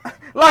what?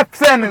 Life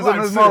sentence on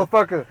this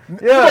motherfucker.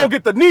 Yeah. You don't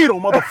get the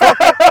needle,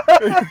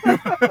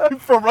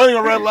 motherfucker. For running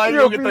a red light, you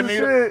don't get the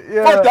needle. Shit,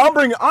 yeah. Fuck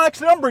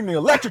that, I'm bringing the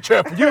electric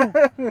chair for you.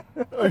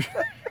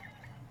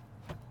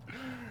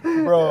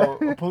 Bro,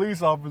 a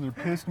police officer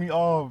pissed me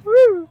off.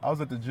 Woo. I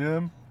was at the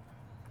gym.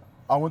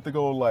 I went to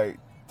go like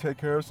take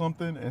care of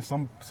something, and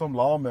some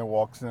lawman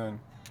walks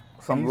in.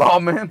 Some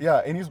lawman?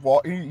 Yeah, and he's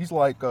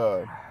like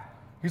in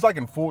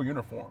full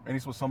uniform, and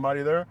he's with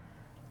somebody there,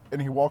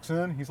 and he walks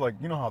in. He's like,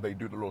 you know how they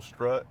do the little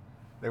strut?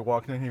 They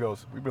walk in. He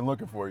goes, "We've been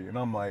looking for you," and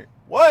I'm like,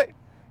 "What?"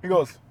 He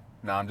goes,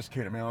 "Nah, I'm just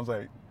kidding, man." I was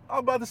like, "I'm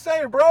about to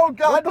say, bro.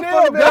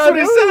 Goddamn,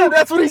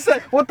 that's what he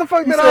said. What the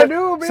fuck did I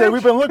do, bitch? Said,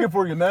 we've been looking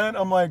for you, man."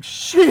 I'm like,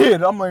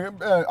 shit. I'm like,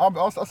 man,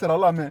 I said,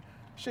 "Allah, man,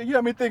 shit." You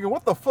had me thinking,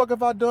 what the fuck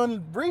have I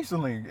done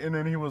recently? And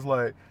then he was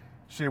like,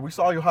 "Shit, we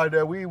saw you hide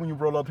that weed when you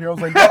rolled up here." I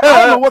was like, "I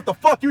don't know what the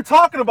fuck you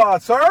talking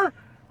about, sir."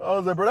 I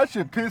was like, "Bro, that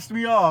shit pissed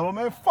me off." Oh,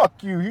 man,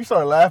 fuck you. He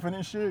started laughing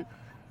and shit.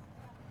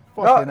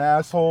 Fucking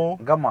asshole.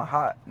 Got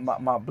my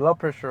blood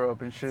pressure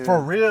up and shit.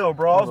 For real,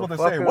 bro. I was about to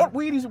say,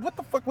 what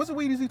the fuck, what's the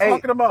weed is he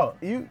talking about?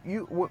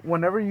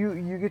 Whenever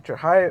you get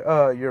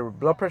your your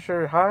blood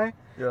pressure high,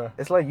 Yeah.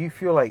 it's like you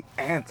feel like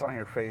ants on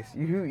your face.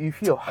 You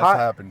feel hot. That's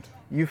happened.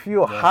 You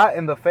feel hot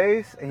in the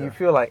face, and you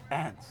feel like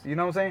ants. You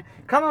know what I'm saying?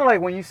 Kind of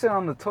like when you sit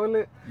on the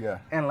toilet,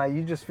 and like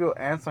you just feel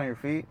ants on your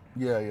feet.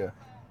 Yeah.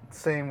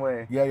 Same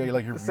way. Yeah,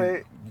 like your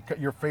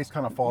face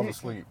kind of falls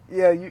asleep.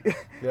 Yeah,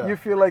 you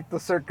feel like the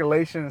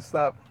circulation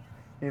stop.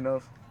 You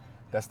know.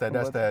 That's that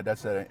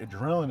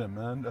adrenaline,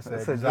 man. That's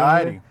that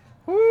anxiety.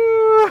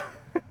 Woo!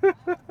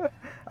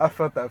 I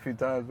felt that a few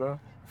times, bro.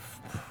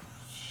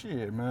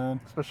 Shit, man.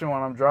 Especially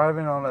when I'm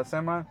driving on that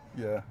semi.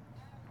 Yeah.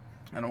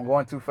 And I'm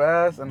going too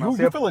fast. And you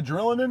feel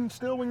adrenaline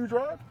still when you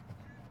drive?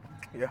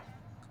 Yeah.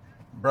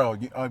 Bro,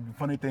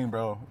 funny thing,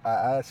 bro. I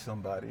asked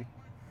somebody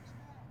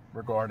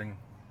regarding.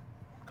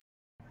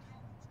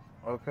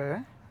 Okay.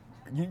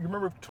 You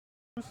remember?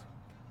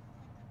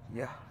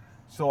 Yeah.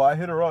 So I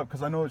hit her up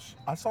because I know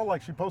I saw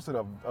like she posted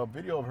a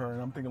video of her,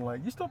 and I'm thinking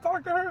like, you still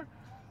talk to her?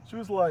 She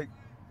was like,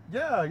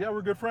 yeah,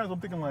 we're good friends. I'm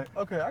thinking like,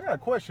 okay, I got a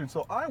question.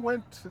 So I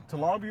went to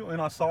Longview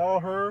and I saw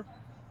her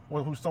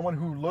with someone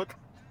who looked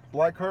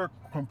like her,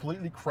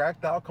 completely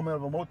cracked out, coming out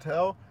of a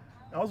motel.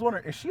 And I was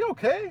wondering, is she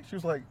okay? She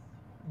was like,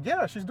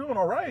 yeah, she's doing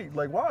all right.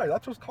 Like, why? I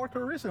just talked to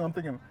her recently. I'm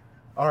thinking,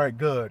 all right,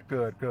 good.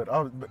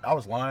 I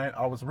was lying.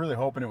 I was really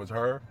hoping it was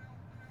her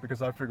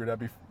because I figured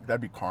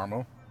that'd be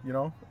karma. You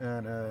know,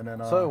 and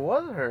so it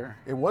was her.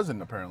 It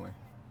wasn't apparently.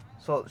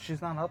 So she's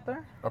not out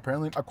there.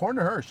 Apparently, according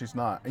to her, she's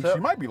not, and she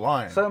might be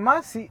lying. So am I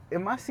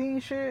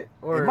seeing shit,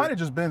 or it might have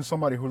just been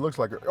somebody who looks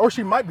like her, or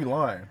she might be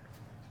lying.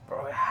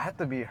 Bro, it had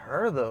to be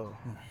her though.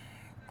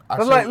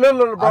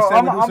 Look, bro,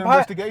 I'm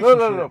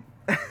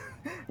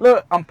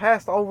look, I'm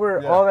past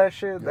over all that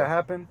shit that Yeah.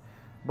 happened,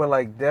 but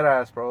like dead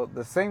ass, bro.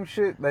 The same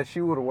shit that she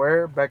would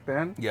wear back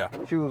then. Yeah.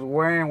 She was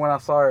wearing when I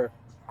saw her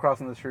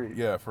crossing the street.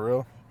 Yeah, for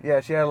real. Yeah,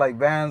 she had like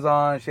Vans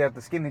on. She had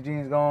the skinny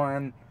jeans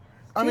going.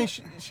 I mean, it's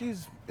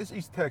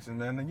East Texas,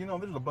 man. And you know,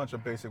 there's a bunch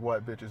of basic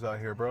white bitches out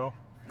here, bro.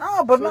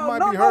 No, but So it might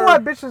no be her.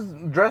 white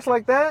bitches dress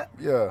like that.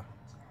 Yeah.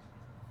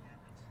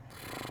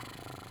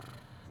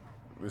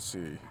 Let's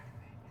see.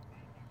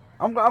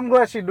 I'm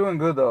glad she's doing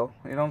good though.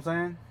 You know what I'm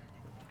saying?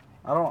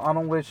 I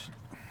don't wish.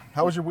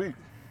 How was your week?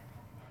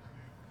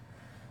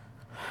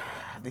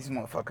 These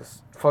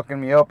motherfuckers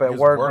fucking me up at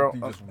work, bro.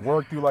 You just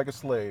worked you like a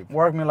slave.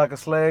 Worked me like a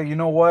slave. You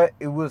know what?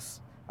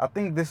 I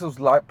think this was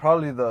like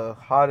probably the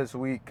hottest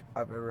week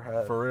I've ever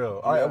had. For real.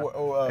 Yeah.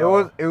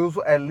 It was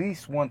at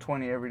least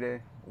 120 every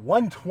day.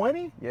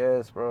 120?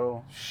 Yes,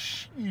 bro.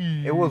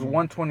 Jeez. It was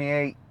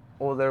 128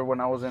 over there when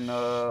I was in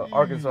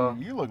Arkansas.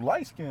 You look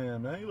light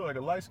skinned, man. You look like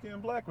a light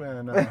skinned black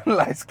man now.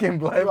 Light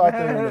skinned black man. You out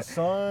there in the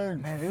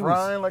sun,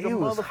 frying like a motherfucker. It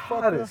was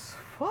hot as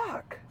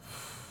fuck.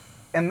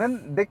 And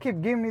then they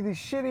kept giving me these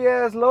shitty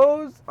ass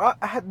loads. I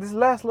had this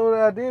last load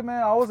that I did,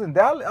 man. I was in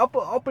Dallas,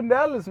 up in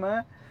Dallas,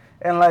 man,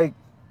 and like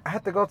I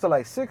had to go to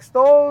like 6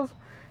 stores,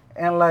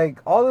 and like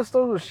all the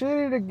stores were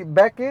shitty to get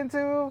back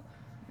into,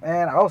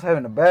 and I was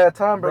having a bad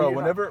time, bro.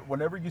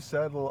 Whenever you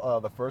said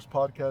the first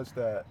podcast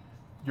that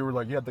you were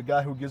like, yeah, the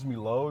guy who gives me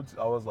loads,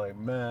 I was like,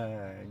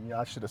 man, yeah,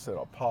 I should have said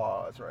a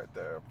pause right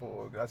there,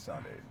 fool. That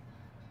sounded.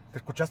 Te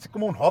escuchaste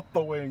como un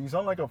joto, güey. You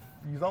sound like a.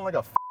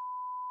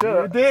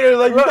 You did.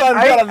 Like, you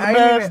got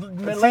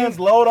a man's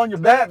load on your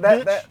back,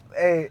 bitch.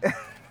 Hey,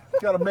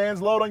 Got a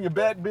man's load on your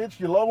back, bitch.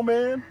 You low,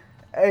 man.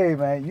 Hey,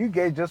 man, you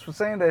gay just for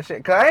saying that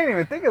shit. Cause I didn't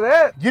even think of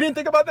that. You didn't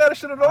think about that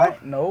shit at all?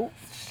 No.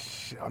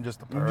 Shit, I'm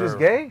just a You perv. just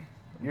gay.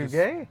 You're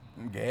gay.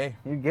 I'm gay.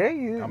 You're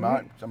gay. I'm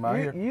out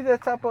here. You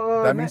that type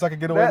of. That means I could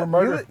get away with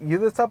murder. You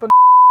the type of.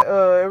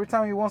 Every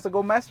time he wants to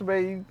go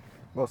masturbate, you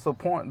go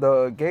to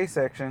the gay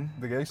section.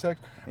 The gay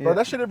section? Yeah. Bro,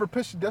 that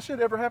shit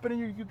ever happen to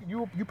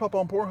you? You pop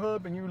on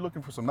Pornhub and you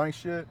looking for some nice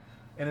shit,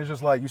 and it's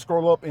just like you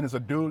scroll up and it's a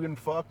dude getting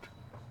fucked.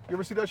 You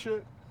ever see that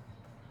shit?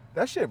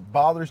 That shit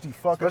bothers the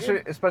fuck.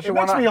 Especially it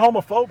makes me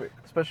homophobic.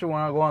 Especially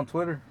when I go on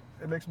Twitter.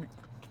 It makes me.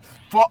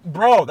 Fuck,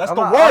 bro. That's the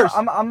worst.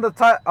 I'm the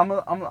type. I'm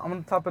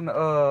the type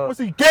of. What's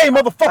these gay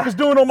motherfuckers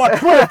doing on my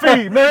Twitter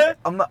feed, man?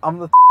 I'm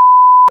the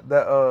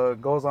that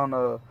goes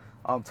on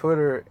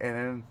Twitter and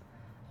then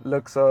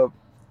looks up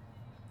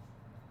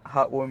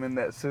hot women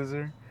that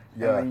scissor.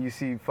 Yeah. And then you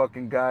see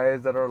fucking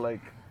guys that are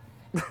like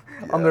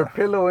on their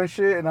pillow and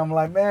shit, and I'm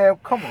like, man,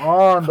 come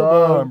on,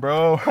 dog. Come on,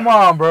 bro. Come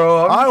on,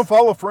 bro. I don't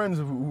follow friends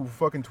who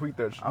fucking tweet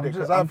that shit.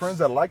 Because I have I'm friends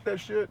that like that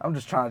shit. I'm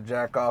just trying to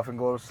jack off and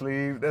go to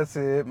sleep. That's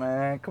it,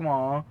 man. Come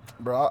on.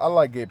 Bro, I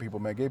like gay people,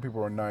 man. Gay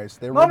people are nice.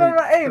 They're No.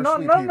 Hey,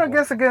 nothing nothing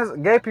against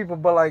gay people,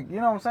 but like, you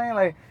know what I'm saying?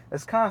 Like,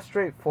 it's kind of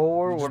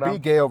straightforward. Just be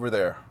gay over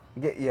there.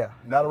 Yeah.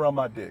 Not around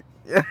my dick.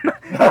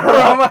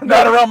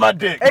 Not around my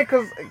dick.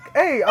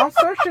 Hey, I'm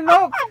searching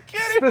up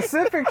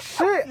specific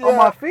shit on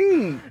my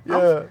feed.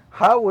 Yeah.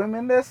 Hot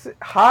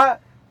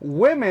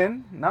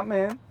women, not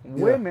men,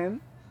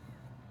 women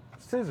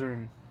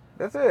scissoring.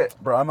 That's it.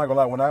 Bro, I'm not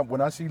gonna lie.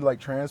 When I see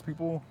like trans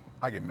people,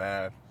 I get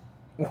mad.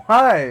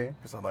 Why?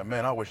 Because I'm like,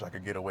 man, I wish I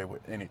could get away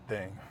with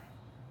anything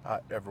I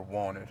ever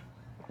wanted.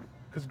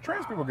 Because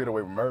trans people get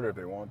away with murder if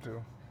they want to.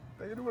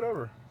 They can do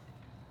whatever.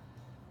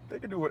 They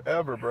can do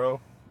whatever, bro.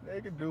 They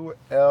can do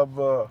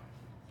whatever.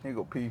 You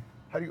go pee.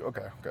 How do you?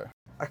 Okay.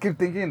 I keep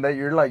thinking that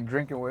you're like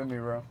drinking with me,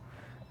 bro.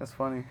 That's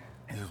funny.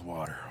 It's just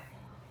water.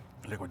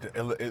 Liquid.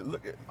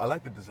 I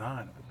like the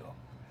design of it though.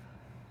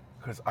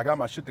 Because I got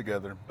my shit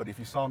together, but if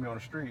you saw me on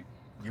the street,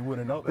 you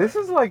wouldn't know that. This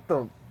is like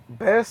the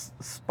best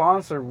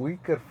sponsor we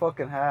could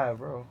fucking have,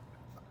 bro.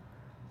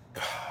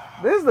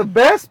 This is the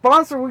best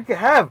sponsor we could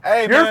have.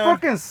 Hey, you're man.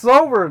 fucking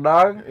sober,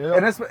 dog. Yep.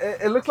 And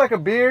it looks like a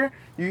beer.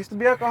 You used to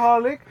be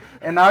alcoholic,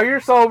 and now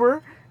you're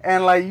sober.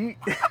 And like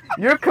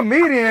you're a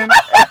comedian.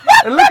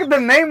 And look at the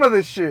name of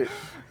this shit.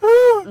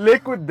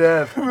 Liquid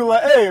Death. Be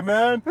like, hey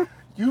man,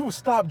 you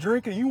stop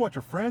drinking. You want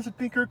your friends to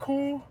think you're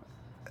cool?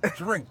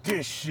 Drink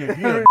this shit.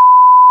 Yeah.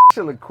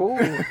 Shit look cool.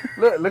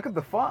 Look at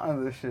the font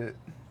of this shit.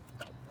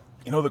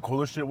 You know the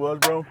coolest shit was,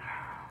 bro?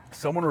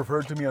 Someone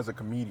referred to me as a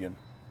comedian.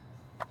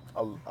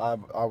 I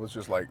was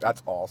just like,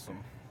 that's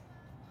awesome.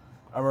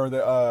 I remember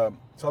that.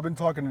 So I've been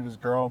talking to this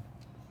girl.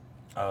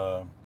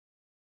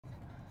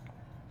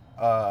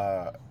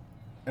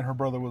 And her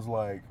brother was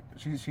like,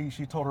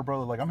 she told her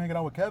brother, like, I'm hanging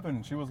out with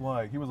Kevin. He was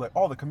like,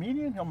 oh, the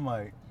comedian? I'm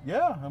like,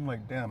 yeah. I'm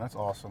like, damn, that's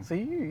awesome. See,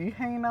 you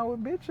hanging out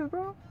with bitches,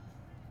 bro?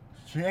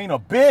 She ain't a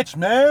bitch,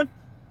 man.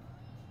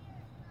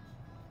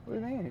 What do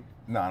you mean?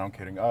 Nah, I'm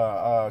kidding.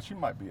 She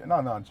might be.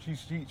 No,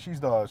 she's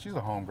the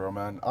homegirl,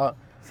 man.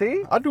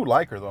 See? I do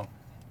like her though.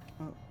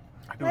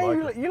 I do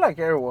like her. You like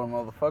everyone,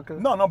 motherfucker.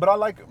 No, but I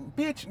like,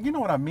 bitch, you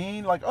know what I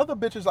mean? Like, other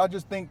bitches, I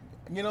just think,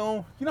 you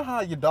know how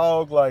your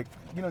dog, like,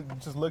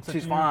 just looks at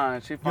you. She's fine.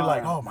 You're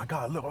like, oh my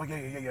God, look, oh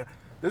yeah.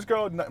 This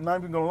girl, not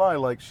even gonna lie,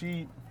 like,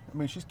 she's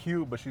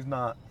cute, but she's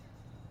not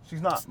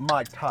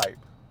my type.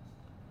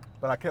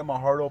 But I kept my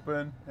heart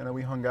open, and then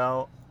we hung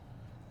out,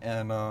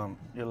 and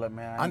You're like,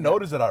 man. I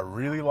noticed that I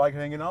really like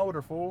hanging out with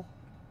her, fool.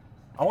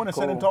 I went to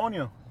San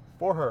Antonio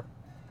for her.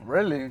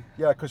 Really?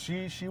 Yeah, because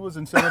she was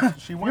in San Antonio.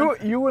 She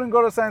went. You wouldn't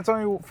go to San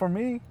Antonio for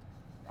me?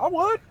 I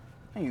would.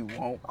 You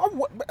won't.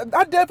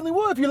 I definitely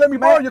would if you let me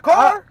borrow your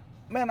car.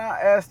 I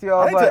asked you.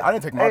 I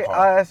didn't take my car.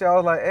 I asked you. I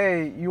was like,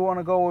 hey, you want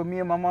to go with me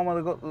and my mama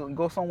to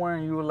go somewhere?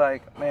 And you were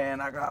like, man,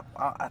 I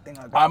think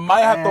I got. I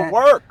might have to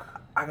work.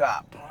 I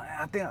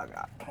think I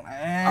got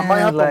plans. I might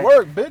have to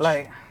work, bitch.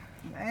 Like,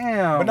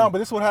 damn. But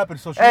this is what happened.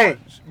 So Hey,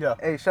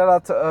 shout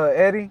out to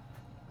Eddie.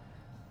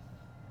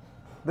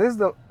 This is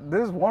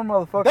one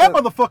motherfucker. That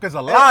motherfucker's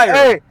a liar.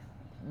 Hey,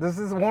 this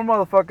is one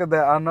motherfucker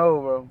that I know,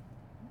 bro.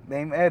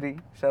 Named Eddie.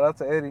 Shout out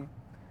to Eddie.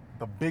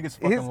 The biggest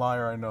fucking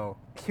liar I know.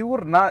 He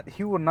would not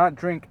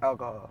drink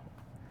alcohol.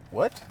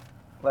 What?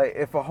 Like,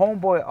 if a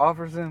homeboy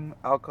offers him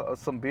alcohol,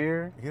 some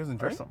beer. He doesn't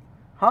drink?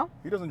 Huh?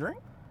 He doesn't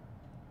drink?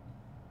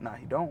 Nah,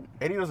 he don't.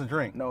 Eddie doesn't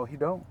drink? No, he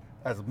don't.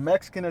 As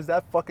Mexican as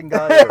that fucking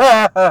guy is.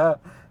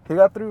 He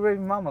got 3 baby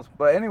mamas.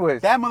 But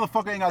anyways. That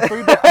motherfucker ain't got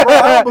 3 baby mamas. Bro,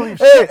 I don't believe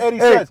shit Eddie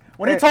says.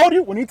 When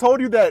he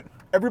told you that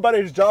everybody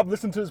at his job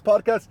listened to his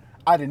podcast,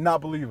 I did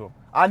not believe him.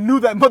 I knew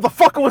that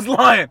motherfucker was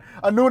lying.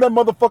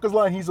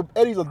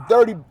 Eddie's a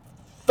dirty,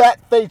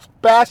 fat-faced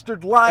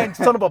bastard, lying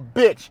son of a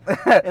bitch.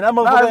 And that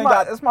motherfucker ain't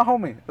got. It's my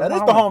homie. That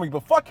is the homie,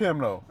 but fuck him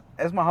though.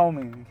 That's my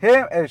homie.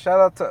 Him. Hey, shout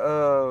out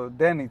to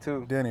Danny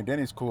too.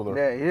 Danny's cooler.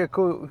 Yeah, he a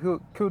cool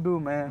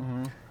dude,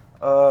 man.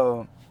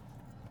 Mm-hmm.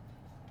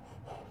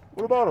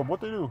 What about him?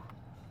 What they do?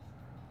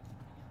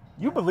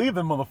 You believe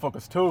them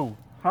motherfuckers too.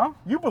 Huh?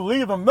 You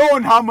believe them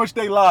knowing how much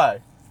they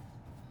lie.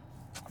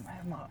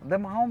 Man, they're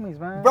my homies,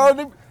 man.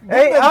 Bro,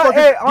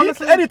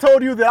 honestly, Eddie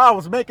told you that I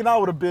was making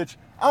out with a bitch.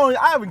 I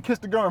haven't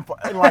kissed a girl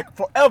in like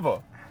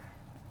forever.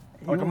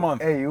 Like a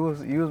month. Hey, you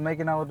was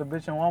making out with the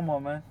bitch in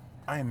Walmart, man.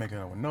 I ain't making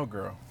out with no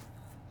girl.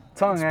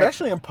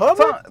 Especially in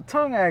public?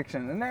 Tongue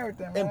action and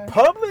everything, man. In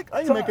public?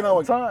 I ain't making out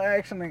with... Tongue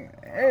action and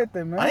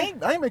everything, man.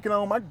 I ain't making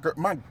out with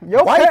my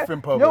wife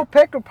in public. Your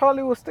pecker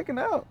probably was sticking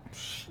out.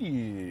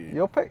 Shit.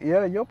 Your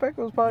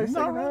pecker was probably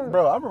sticking out.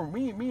 Bro, I remember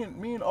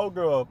me and old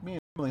girl, me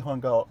and Emily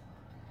hung out,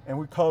 and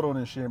we cuddled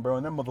and shit, bro,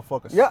 and that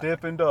motherfucker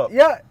stiffened up.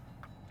 Yeah.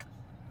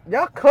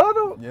 Y'all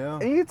cuddled? Yeah.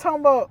 And you talking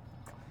about...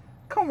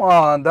 Come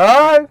on,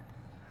 dog.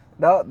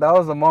 That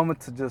was a moment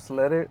to just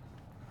let it...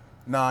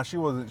 Nah, she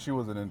wasn't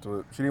into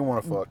it. She didn't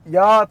want to fuck.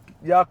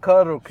 Y'all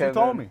cuddled, Kevin. She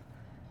told me.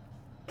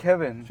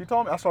 Kevin. She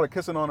told me. I started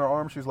kissing on her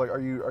arm. She's like,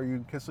 "Are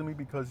you kissing me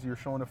because you're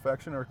showing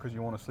affection or because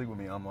you want to sleep with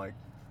me?" I'm like,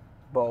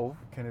 both.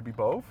 Can it be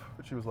both?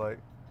 But she was like,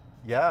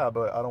 "Yeah,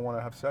 but I don't want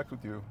to have sex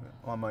with you."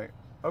 I'm like,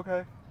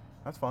 "Okay,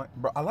 that's fine."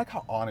 Bro, I like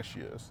how honest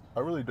she is.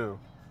 I really do.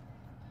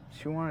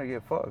 She wanted to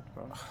get fucked,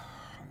 bro.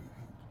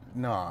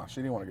 Nah, she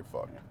didn't want to get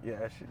fucked.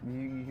 Yeah,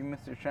 you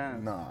missed your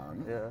chance. Nah.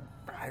 Yeah.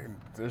 I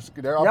promise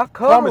me,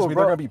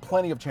 there are gonna be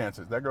plenty of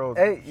chances. That girl,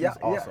 she's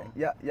awesome.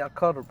 Y'all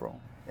cuddle, bro.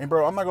 And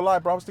bro, I'm not gonna lie,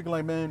 bro. I was thinking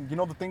like, man, you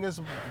know the thing is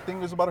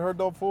about her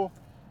though, fool.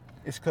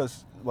 It's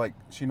because like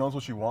she knows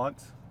what she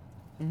wants,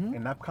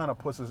 and that kind of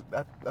puts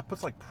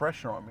like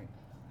pressure on me.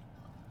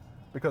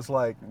 Because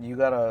like you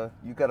gotta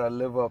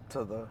live up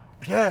to the.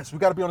 Yes, we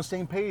gotta be on the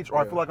same page, or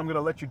I feel like I'm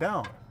gonna let you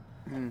down.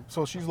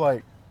 So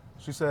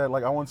she said,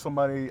 like, I want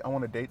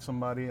to date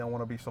somebody, I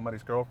want to be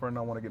somebody's girlfriend,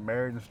 I want to get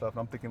married and stuff. And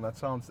I'm thinking that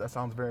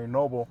sounds very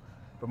noble.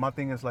 But my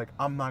thing is, like,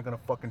 I'm not going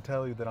to fucking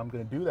tell you that I'm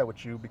going to do that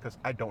with you because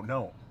I don't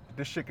know.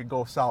 This shit could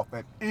go south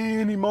at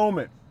any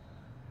moment.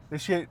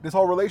 This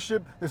whole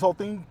relationship, this whole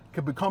thing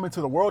could become into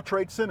the World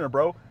Trade Center,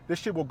 bro. This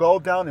shit will go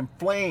down in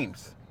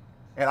flames.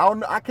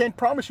 And I can't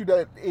promise you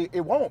that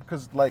it won't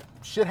because, like,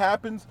 shit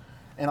happens.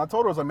 And I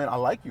told her, I was like, man, I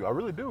like you. I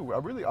really do.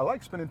 I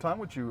like spending time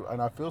with you.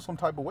 And I feel some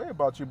type of way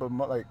about you. But,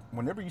 like,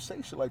 whenever you say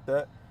shit like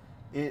that,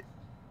 it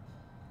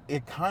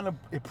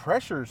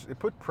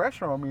put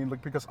pressure on me,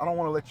 like, because I don't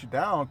want to let you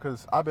down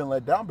because I've been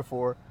let down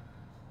before.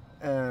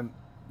 And,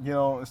 you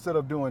know, instead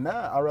of doing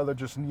that, I'd rather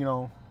just, you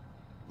know,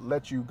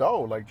 let you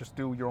go. Like, just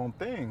do your own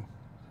thing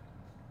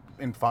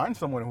and find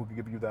someone who can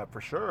give you that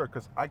for sure.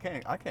 Because I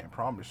can't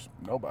promise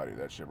nobody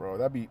that shit, bro.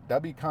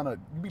 That'd be kind of,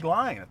 you'd be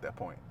lying at that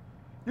point.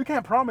 You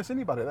can't promise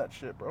anybody that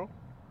shit, bro.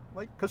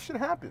 Like, because shit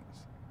happens.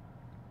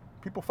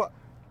 People fuck.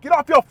 Get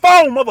off your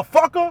phone,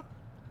 motherfucker!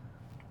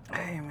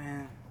 Hey,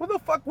 man. Who the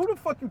fuck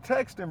you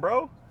texting,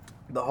 bro?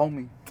 The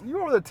homie.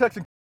 You over there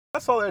texting. I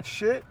saw that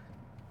shit.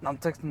 I'm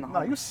texting the homie.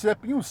 Nah, you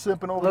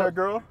simping over there,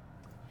 girl.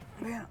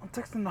 Man, I'm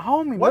texting the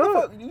homie, What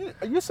look. the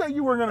fuck? You said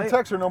you weren't going to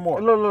text her no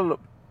more. Look.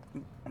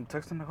 I'm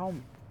texting the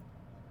homie.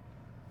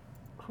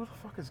 Who the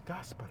fuck is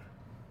Gasper?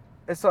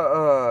 It's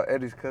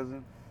Eddie's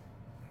cousin.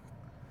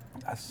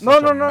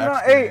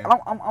 No. Hey,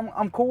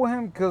 I'm cool with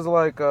him because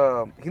like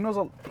he knows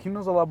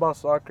a lot about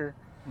soccer.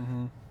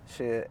 Mm-hmm.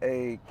 Shit,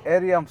 hey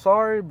Eddie, I'm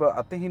sorry, but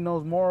I think he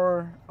knows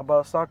more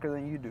about soccer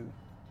than you do.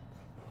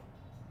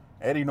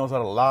 Eddie knows how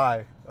to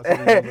lie. That's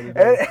what he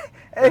does.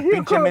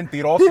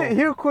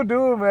 He a cool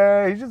dude,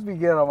 man. He just be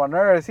getting on my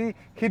nerves. He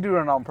do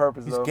it on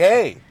purpose. He's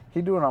gay.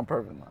 He do it on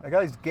purpose. Man. That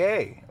guy's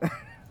gay.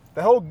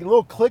 The whole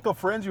little clique of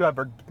friends you have,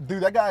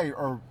 dude. That guy,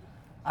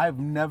 I've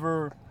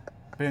never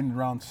been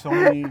around so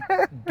many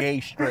gay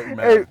straight men.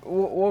 Hey,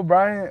 what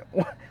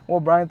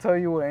Brian tell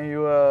you when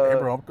you Hey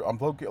bro, I'm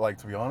low-key, like,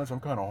 to be honest, I'm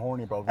kind of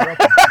horny, bro. We're at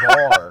the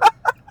bar.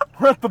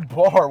 We're at the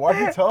bar. Why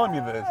are you telling me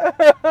this?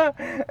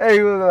 Hey,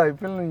 he was like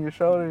feeling your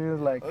shoulder. He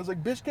was like, I was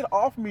like, bitch, get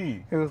off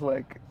me. He was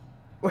like,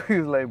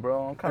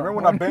 bro, I'm kind of.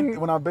 Remember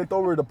when I bent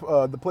over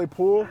to play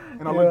pool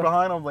and I looked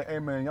behind, I was like, hey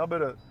man,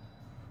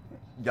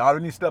 y'all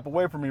need to step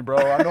away from me, bro.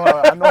 I know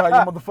how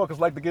you motherfuckers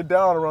like to get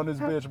down around this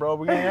bitch, bro.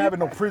 We ain't having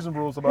no prison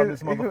rules about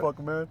this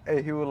motherfucker, man.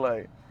 Hey, he was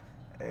like,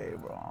 hey,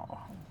 bro,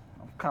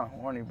 I'm kind of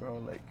horny, bro.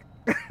 Like,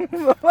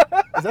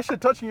 is that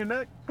shit touching your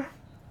neck?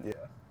 Yeah.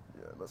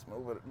 Let's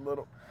move it a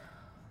little.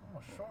 I'm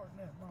gonna shorten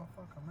that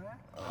motherfucker, man.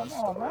 Come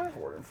on, man.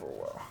 Recording for a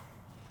while.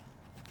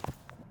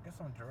 Get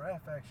some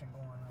giraffe action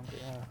going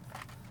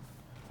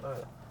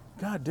on.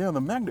 God damn,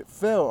 the magnet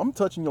fell. I'm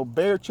touching your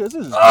bare chest.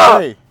 This is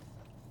gay.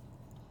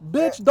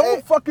 Bitch,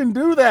 don't fucking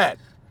do that.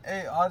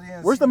 Hey,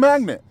 audience. Where's the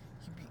magnet?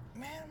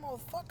 Man,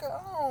 motherfucker,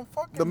 I don't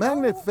fucking The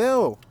magnet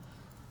fell.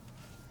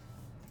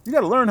 You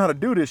gotta learn how to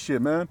do this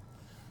shit, man.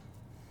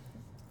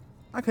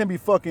 I can't be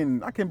fucking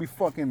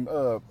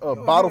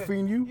bottle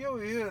feeding you. You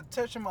here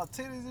touching my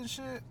titties and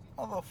shit,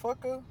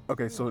 motherfucker.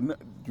 Okay, so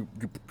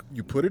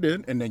you put it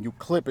in and then you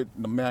clip it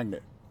in the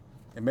magnet.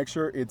 And make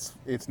sure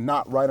it's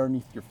not right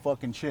underneath your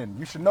fucking chin.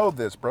 You should know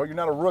this, bro. You're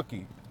not a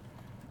rookie.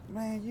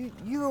 Man, you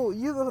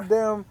the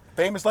damn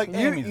famous like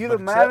Amy's. You the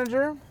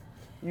manager.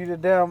 You the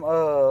damn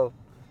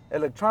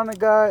electronic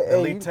guy.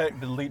 Delete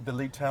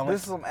talent.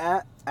 This is some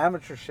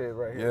amateur shit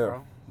right here,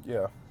 bro.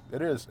 Yeah.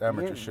 It is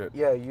amateur shit.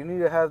 Yeah, you need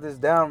to have this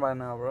down right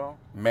now, bro.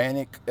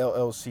 Manic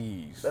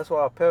LLCs. That's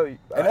what I'll tell you.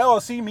 An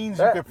LLC means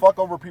you can fuck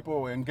over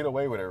people and get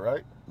away with it,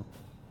 right?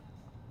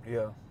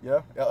 Yeah.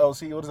 Yeah?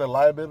 LLC, what is that?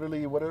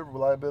 Liability, whatever?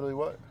 Liability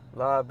what?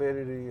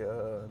 Liability,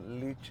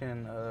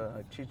 leeching,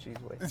 chi-chis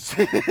way.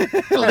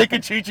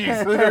 Licking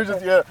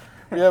chi-chis.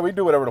 Yeah, we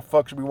do whatever the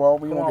fuck we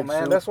want. We Come won't on, get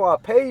man. sued. That's why I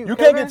pay you, You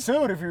Kevin. can't get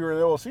sued if you're an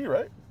LLC,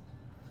 right?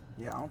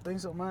 Yeah, I don't think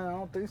so, man. I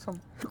don't think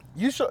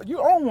so. You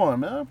own one,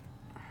 man.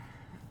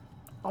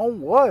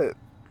 On what?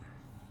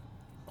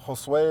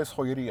 Josue's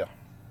Joyeria.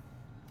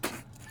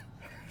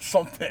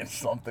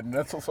 Something.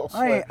 That's so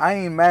sweet. I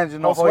ain't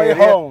imagine no Josue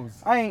joyeria.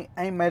 Hose. I ain't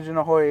imagine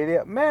a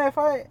joyeria. Man, if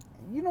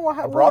you know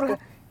what brothel?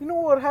 you know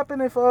what would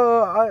happen if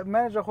I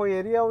manage a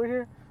joyeria over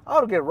here? I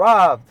would get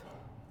robbed.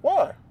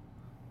 Why?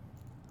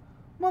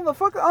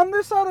 Motherfucker, on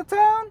this side of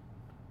town?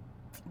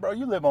 Bro,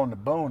 you live on the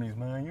boonies,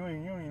 man. You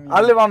ain't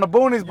I live on the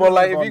boonies, but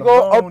like if you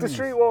go up the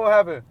street, what will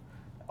happen?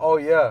 Oh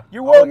yeah.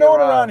 You're well known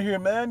around here,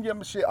 man. Yeah,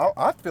 shit.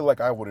 I feel like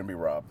I wouldn't be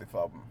robbed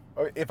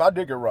if I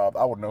did get robbed.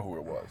 I would know who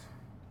it was.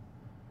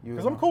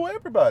 Because I'm cool with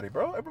everybody,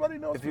 bro. Everybody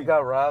knows. If you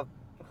got robbed,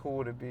 who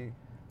would it be?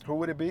 Who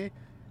would it be?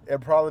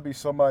 It'd probably be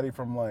somebody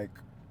from like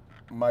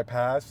my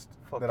past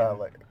that I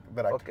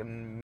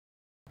fucking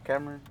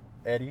Cameron.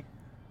 Eddie.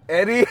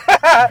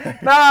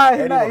 Nah,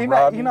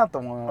 he's not the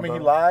one. I mean, bro. he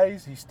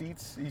lies, he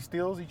steals,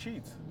 he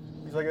cheats.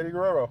 He's like Eddie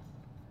Guerrero.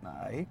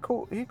 Nah, he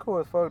cool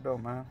as fuck though,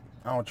 man.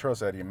 I don't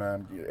trust Eddie,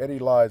 man. Eddie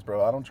lies,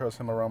 bro. I don't trust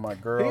him around my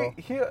girl. I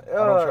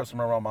don't trust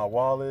him around my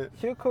wallet.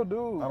 He a cool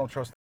dude. I don't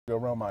trust him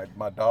around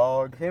my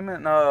dog. Him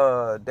and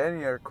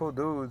Danny are cool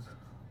dudes.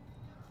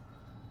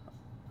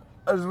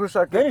 I just wish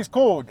I could. Danny's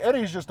cool.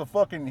 Eddie's just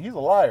he's a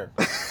liar.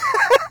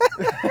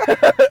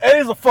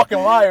 Eddie's a fucking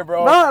liar,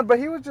 bro. Nah, but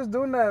he was just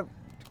doing that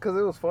because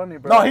it was funny,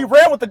 bro. No,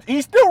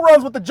 he still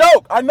runs with the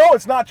joke. I know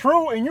it's not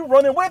true, and you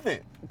running with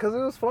it. Because it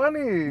was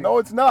funny. No,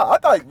 it's not. I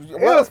thought it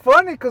was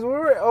funny because we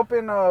were up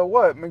in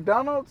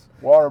McDonald's?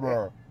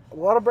 Whataburger.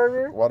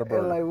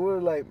 And like we were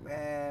like,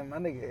 man, my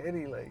nigga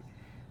Eddie, like,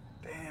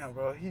 damn,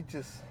 bro, he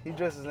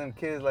dresses them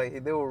kids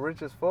like they were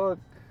rich as fuck.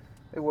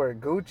 They wear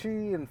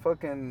Gucci and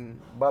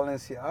fucking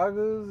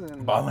Balenciagas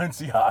and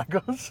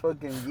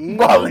fucking Yeezys.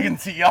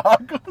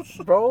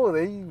 Balenciagas. Bro,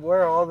 they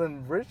wear all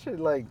them rich shit.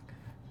 Like,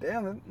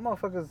 damn, them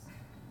motherfuckers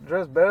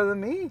dress better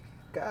than me.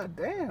 God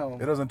damn.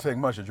 It doesn't take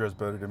much to dress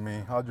better than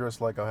me. I'll dress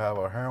like I have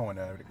a heroin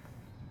addict.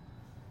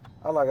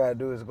 All I gotta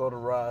do is go to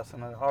Ross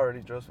and I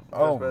already dress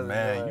Oh better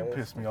man, than you your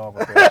pissed me off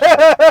with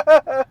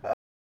that shit.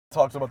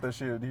 Talks about that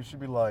shit. You should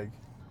be like,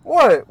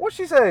 what? What'd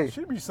she say?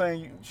 She be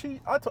saying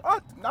I'm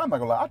not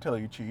gonna lie. I tell her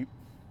you cheap.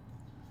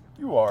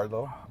 You are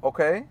though.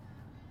 Okay.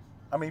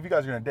 I mean, if you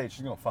guys are gonna date,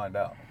 she's gonna find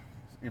out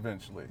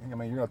eventually. I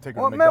mean, you're gonna take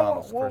her to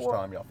McDonald's first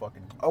time y'all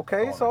fucking.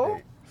 Okay,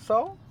 so.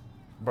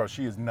 Bro,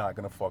 she is not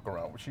gonna fuck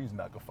around. She's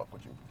not gonna fuck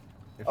with you.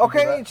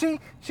 Okay, she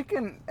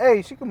can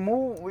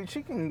move.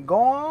 She can go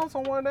on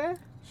somewhere there.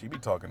 She be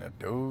talking to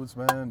dudes,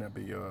 man. That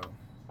be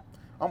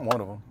I'm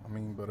one of them. I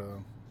mean, but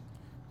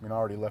I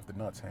already left the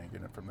nuts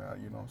hanging from that.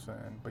 You know what I'm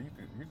saying? But you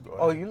can go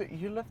ahead. Oh,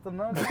 you left the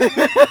nuts.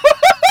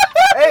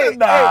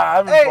 I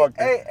haven't fucked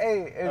it.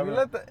 Hey, if you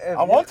let the,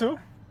 I want to.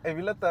 If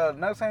you let the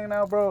nuts hang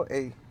out, bro,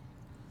 hey,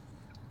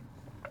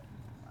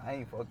 I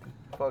ain't fucking.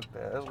 Fuck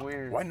that. That's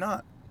weird. Why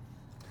not?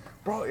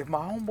 Bro, if my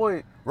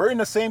homeboy... We're in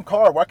the same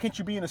car. Why can't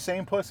you be in the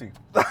same pussy?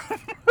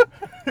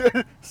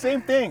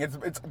 Same thing.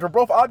 They're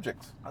both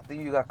objects. I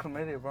think you got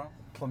chlamydia, bro.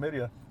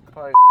 Chlamydia.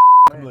 Probably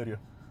chlamydia.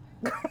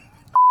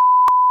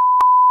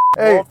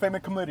 Hey, World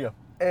famous chlamydia.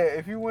 Hey,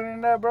 if you went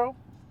in that, bro.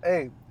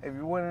 Hey, if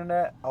you went in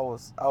that, I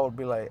would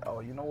be like, oh,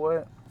 you know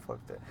what?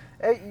 Fuck that.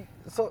 Hey,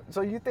 so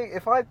you think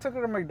if I took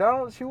her to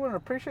McDonald's, she wouldn't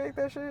appreciate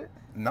that shit?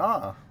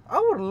 Nah.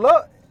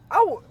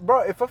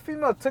 Bro, if a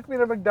female took me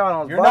to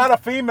McDonald's... You're not a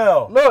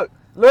female.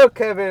 Look,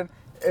 Kevin,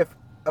 if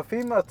a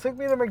female took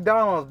me to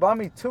McDonald's, bought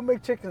me 2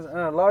 McChickens and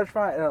a large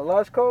fry and a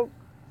large Coke,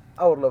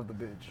 I would love the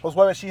bitch. Plus,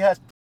 whether she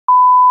has...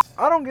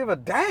 I don't give a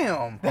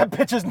damn. That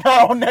bitch is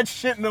not on that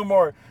shit no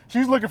more.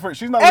 She's not looking for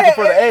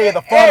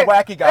the fun,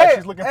 wacky guy.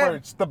 She's looking for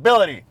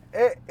stability.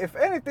 If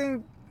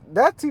anything,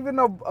 that's even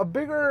a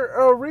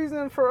bigger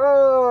reason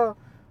for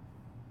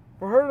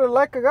her to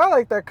like a guy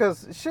like that,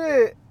 because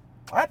shit...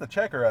 I have to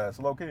check her ass,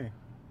 low key.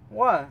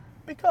 Why?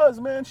 Because,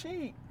 man,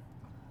 she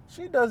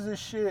does this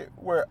shit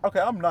where, okay,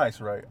 I'm nice,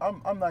 right?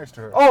 I'm nice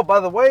to her. Oh, by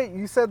the way,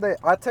 you said that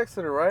I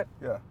texted her, right?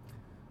 Yeah.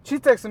 She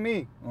texted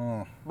me.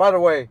 By the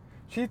way,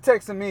 she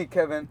texted me,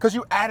 Kevin. Because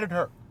you added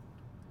her.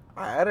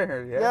 I added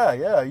her, yeah.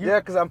 Yeah.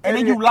 Because I'm petty.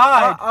 And then you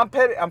lied. I'm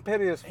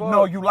petty as fuck.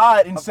 No, you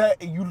lied and said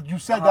you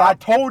said that I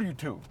told you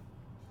to.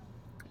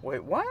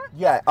 Wait, what?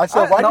 Yeah, I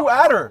said, why'd you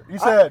add her? You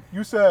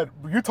said,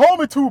 you told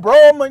me to,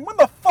 bro. I'm like, when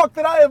the fuck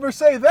did I ever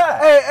say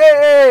that?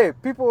 Hey.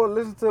 People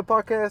listen to the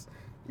podcast.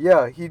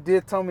 Yeah, he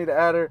did tell me to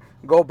add her.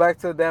 Go back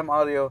to the damn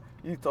audio.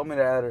 You told me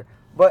to add her.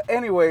 But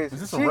anyways. Is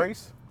this a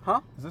race?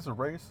 Huh? Is this a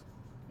race?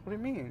 What do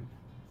you mean?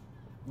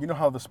 You know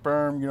how the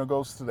sperm,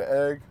 goes to the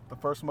egg? The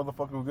first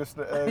motherfucker who gets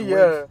to the egg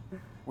Yeah.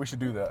 wins? We should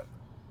do that.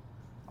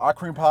 I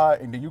cream pie,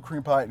 and then you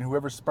cream pie, and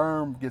whoever's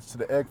sperm gets to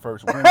the egg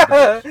first wins the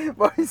bitch.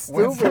 But he's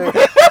Wins stupid.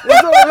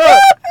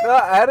 the No,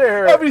 I added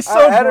her. That'd be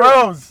so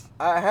gross.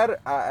 I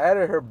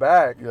added her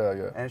back.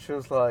 Yeah. And she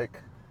was like,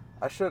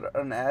 I should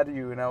unadd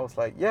you. And I was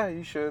like, yeah,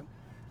 you should.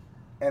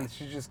 And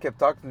she just kept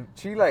talking to me.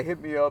 She like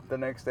hit me up the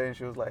next day and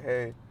she was like,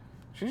 hey.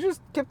 She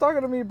just kept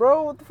talking to me,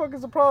 bro. What the fuck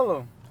is the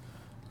problem?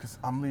 Because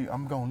I'm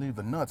going to leave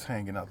the nuts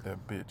hanging out there,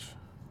 bitch.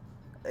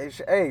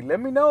 Hey, let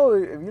me know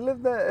if you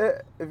leave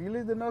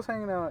the nuts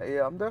hanging out.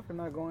 Yeah, I'm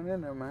definitely not going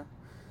in there, man.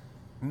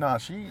 Nah,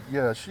 she's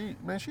a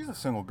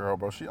single girl,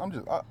 bro.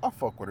 I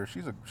fuck with her.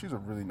 She's a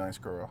really nice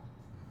girl.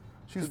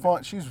 She's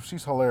fun.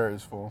 She's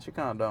hilarious, fool. She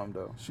kind of dumb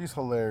though. She's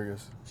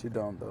hilarious. She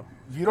dumb though.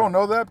 You don't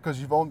know that because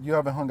you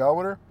haven't hung out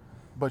with her,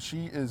 but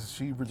she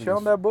really She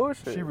on that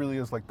bullshit. She really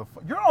is like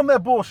you're on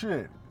that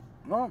bullshit.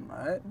 No, I'm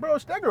not. Bro,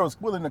 that girl's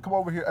willing to come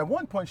over here. At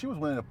one point, she was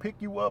willing to pick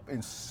you up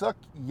and suck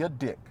your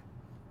dick.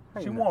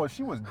 She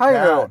was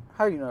down.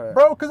 How you know that?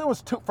 Bro, because it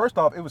was first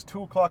off, it was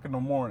 2:00 in the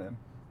morning.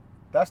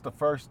 That's the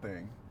first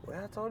thing. Well,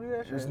 I told you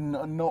that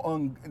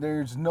shit.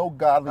 There's no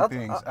godly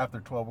things after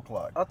 12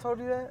 o'clock. I told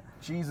you that.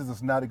 Jesus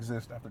does not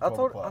exist after 12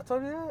 o'clock. I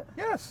told you that.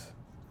 Yes,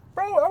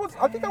 bro.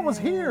 I think I was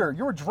here.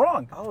 You were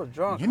drunk. I was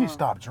drunk. You need to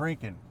stop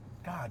drinking.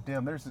 God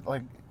damn. There's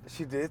like.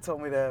 She did tell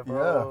me that,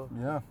 bro.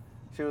 Yeah.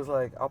 She was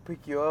like, "I'll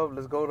pick you up.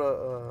 Let's go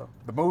to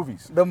the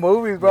movies." The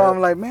movies, bro. Yeah. I'm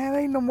like, man,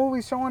 ain't no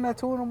movies showing at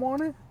 2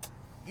 a.m.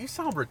 You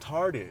sound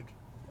retarded.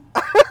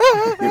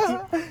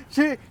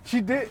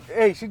 She did.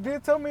 Hey, she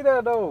did tell me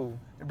that though.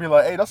 It'd be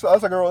like, hey, that's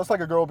a girl. That's like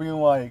a girl being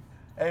like,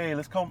 hey,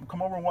 let's come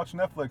over and watch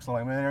Netflix. I'm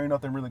like, man, there ain't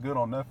nothing really good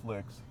on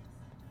Netflix.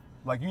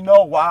 Like, you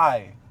know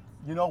why?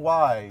 You know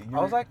why? I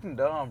was acting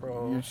dumb,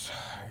 bro.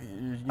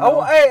 You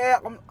know?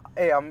 I'm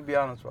gonna be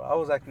honest, bro. I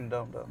was acting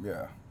dumb though.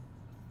 Yeah.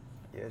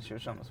 Yeah, she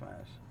was trying to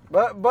smash.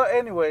 But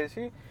anyway,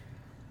 she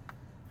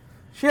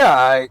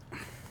alright.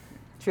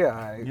 She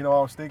alright. You know,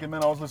 I was thinking,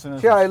 man, I was listening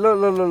to She alright.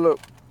 Look.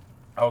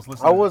 I was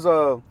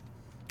listening.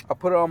 I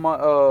put it on my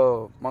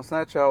my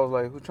Snapchat. I was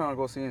like, who trying to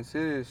go see in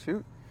city?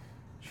 Shoot.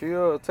 She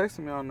texted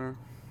me on there.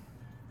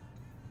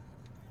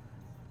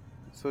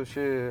 So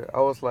shit,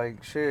 I was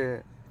like,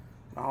 shit,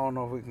 I don't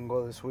know if we can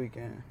go this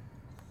weekend.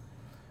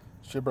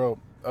 Shit, bro.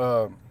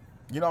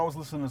 You know, I was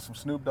listening to some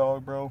Snoop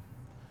Dogg, bro.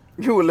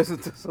 You would listen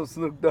to some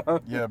Snoop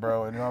Dogg? Yeah,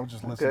 bro. And I was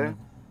just listening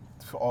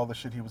to all the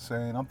shit he was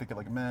saying. I'm thinking,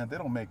 like, man, they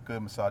don't make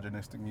good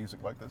misogynistic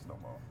music like this no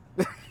more.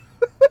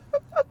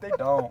 They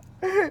don't.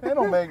 They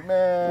don't make,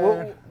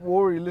 man.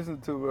 What were you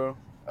listening to,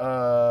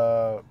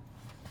 bro?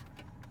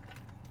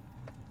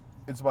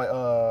 It's by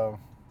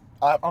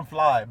I'm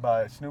Fly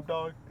by Snoop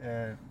Dogg,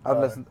 and I've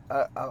listened.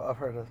 I've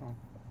heard that song.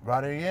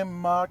 Riding in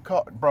my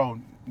car, bro.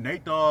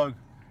 Nate Dogg,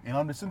 and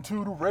I'm listening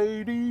to the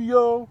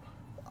radio.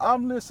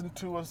 I'm listening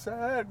to a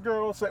sad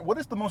girl say. What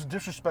is the most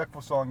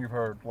disrespectful song you've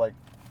heard, like,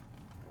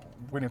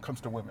 when it comes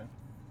to women?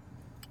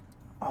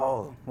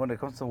 Oh, when it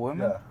comes to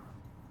women? Yeah.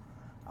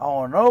 I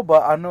don't know,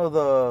 but I know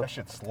That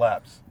shit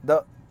slaps.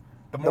 The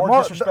more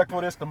disrespectful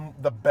it is,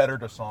 the better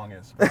the song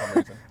is, for some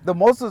reason. The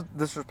most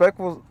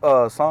disrespectful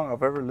song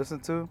I've ever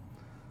listened to,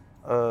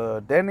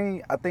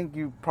 Denny, I think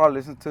you probably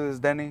listened to this,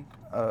 Denny.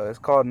 It's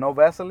called No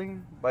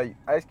Vaseline by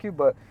Ice Cube,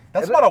 but...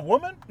 That's about a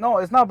woman? No,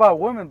 it's not about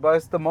women, but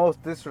it's the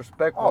most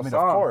disrespectful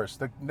song. Of course.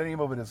 The name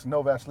of it is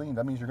No Vaseline.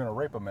 That means you're going to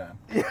rape a man.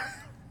 Yeah.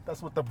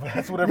 That's what they're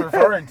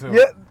referring to.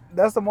 Yeah,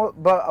 that's the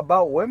most... But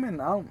about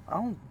women, I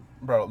don't...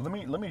 Bro, let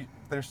me...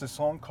 There's this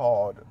song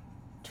called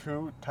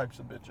Two Types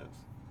of Bitches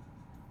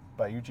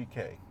by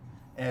UGK.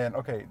 And,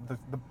 okay, the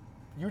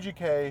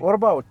UGK... What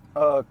about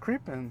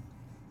Creepin'?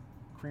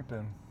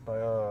 Creepin' by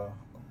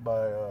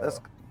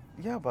That's...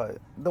 Yeah, but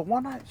the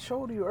one I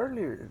showed you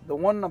earlier, the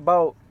one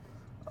about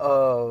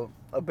a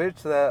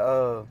bitch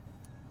that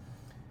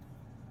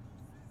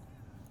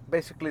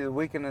basically the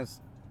weekend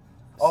is.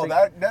 Oh,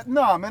 that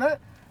nah, man,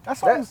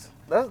 that's about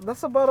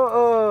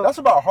that's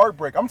about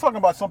heartbreak. I'm talking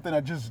about something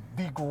that just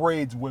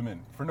degrades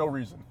women for no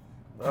reason.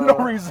 For no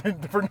reason.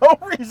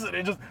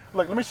 It just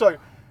like, let me show you.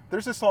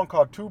 There's this song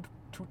called Two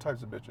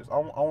Types of Bitches. I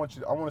want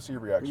to see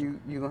your reaction.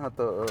 You gonna have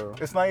to.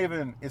 It's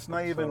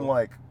not even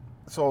like.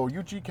 So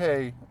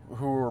UGK,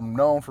 who are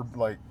known for,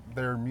 like,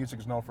 their music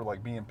is known for,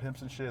 like, being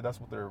pimps and shit. That's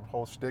what their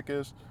whole shtick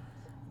is.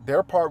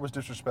 Their part was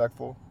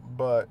disrespectful,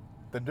 but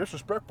the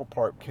disrespectful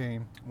part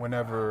came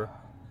whenever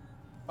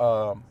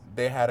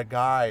they had a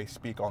guy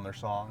speak on their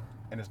song,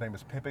 and his name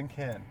is Pimpin'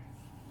 Ken.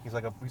 He's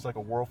like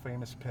a world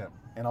famous pimp,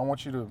 and I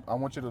want you to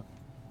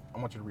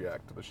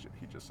react to the shit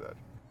he just said.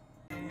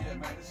 Yeah,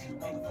 man, this is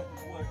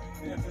motherfucking boy.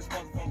 Yeah, this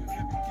motherfucking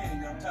Pimpin' King,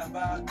 you know what I'm talking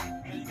about?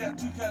 Yeah, you got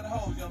two kind of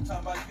hoes, you know what I'm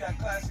talking about? You got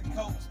classic coats, you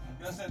know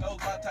what I'm saying? Those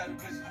my type of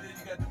bitches. Then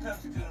you got the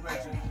Pepsi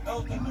generation.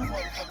 Those the new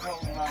motherfucking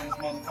hoes around this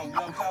motherfucker, you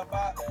know what I'm talking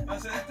about? You know what I'm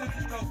saying? It's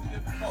different strokes for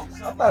different folks.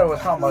 I thought it was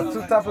talking about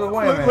two types of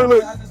women.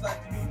 Look. I just like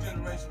the new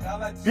generation. I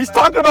like He's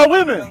talking about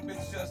women. Young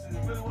bitches just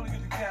really want to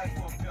get the cash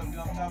for a pimp, you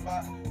know what I'm talking talking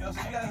about? You know what I'm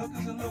saying? You got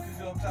hookers and lookers, you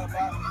know what I'm talking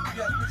about? You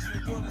got bitches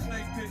that go in the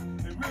snake pit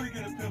and really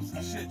get a pimp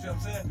some shit, you know what I'm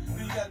saying? Then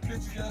you got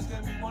bitches, you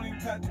understand me, won't even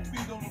pat the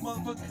feet on the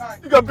motherfucking cock.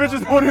 You got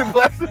bitches won't even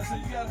black. You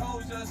got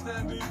hoes, you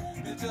understand me,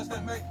 that just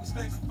that make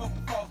mistakes and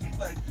fucking false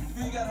play.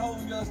 Then you got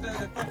hoes, you understand,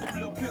 that fucking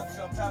real pimps, you know what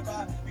I'm talking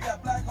about? You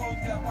got black hoes,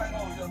 you got white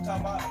hoes, you know what I'm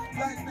talking about?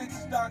 Black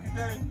bitches darker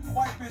day,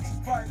 white bitches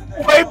brighter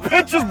day. White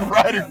bitches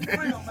brighter day.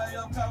 Real, man, you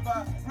know what I'm talking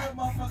about? Real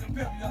motherfucking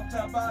pimp, you know what I'm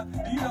talking about?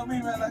 And you know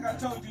me, man, like I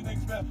told you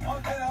niggas, man.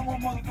 Only thing I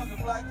want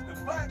motherfucking black, the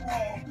black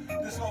wall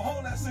that's gonna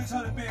hold that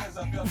 600 bands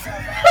up, you know what I'm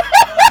talking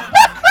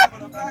about?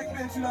 But a black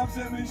bitch, you know what I'm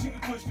saying, man, she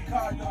can push the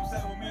car, you know what I'm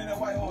saying, with me and that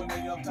white hole in there,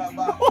 you know what I'm talking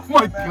about? Oh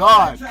my man,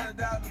 God. I'm trying to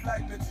down the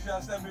black bitches, you know what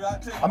I'm saying, man. I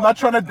tell you I'm not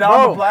trying to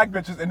down the black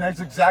bitches, and that's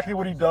exactly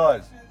what he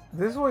does.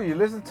 This is what you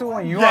listen to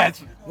when you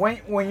Yes.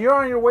 when you're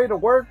on your way to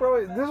work,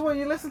 bro. This is what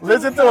you listen to.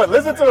 Listen to it.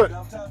 Listen to it. You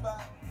know what I'm talking about?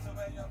 So,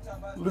 man, you know what I'm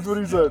talking about? Listen what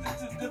he said. This is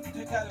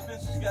different kind of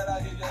bitches you got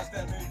out here, you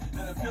understand me?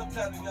 That a pimp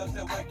trying to, you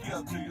understand, wake you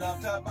up to, you know what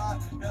I'm talking about?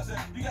 You know what I'm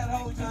saying? You got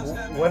hoes, you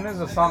understand me? When is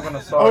the song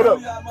gonna start?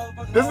 Hold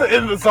up. This is the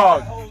end of the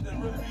song.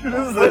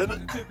 This is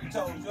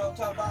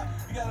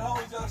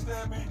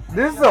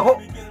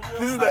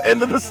the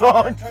end of the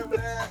song.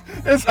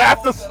 It's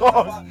half the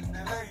song.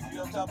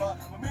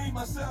 For me,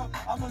 myself,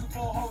 I'm looking for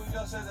a hoe, you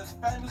know what I'm saying, that's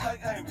famous like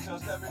Amos, you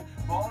understand me?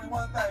 But only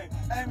one thing,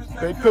 Amos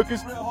Baked make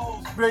cookies, real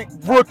hoes. baked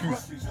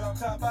rookies. You know what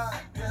I'm talking about?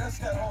 Yeah, that's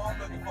the kind of hoe I'm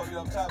looking for, you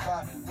know what I'm talking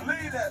about?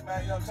 Believe that,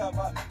 man, you know what I'm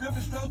talking about?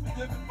 Different strokes for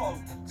different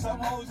folks.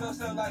 Some hoes, you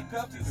understand, like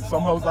Pepsi.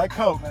 Some hoes like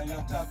Coke. Man, you know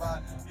what I'm talking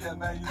about? Yeah,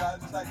 man, you know,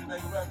 I just like to make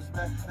a reference,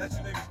 man. Let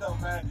you niggas know,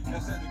 man. You know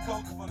what I'm saying? The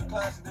Coke is for the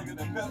classic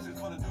niggas, the Pepsi is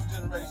for the new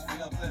generation, you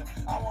know what I'm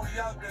saying? I want a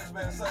young bitch,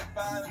 man, something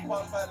fine and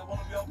qualified that want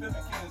to be on 50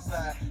 kids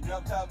side. You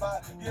know what I'm talking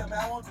about? Yeah,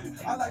 man,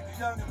 I like the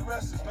young and the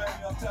restless, man, you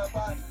know what I'm talking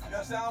about? You know what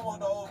I'm saying? I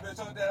want the old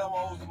bitch, only that I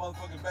want the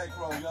motherfucking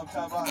bankroll, you know what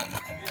I'm talking about?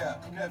 Yeah,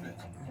 Kevin,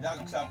 y'all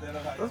can chop that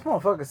up. This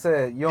motherfucker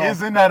said, "Yo,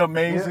 isn't that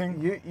amazing?"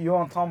 You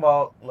don't talking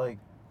about like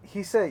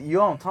he said you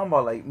don't talking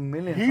about like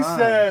million He times.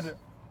 said,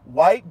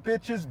 "White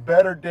bitches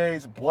better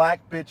days,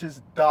 black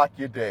bitches dock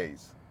your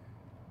days."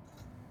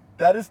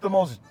 That is the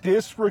most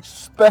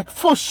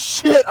disrespectful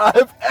shit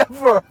I've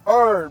ever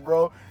heard,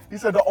 bro. He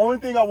said the only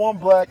thing I want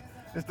black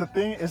is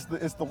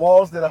the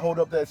walls that I hold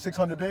up that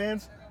 600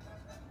 bands.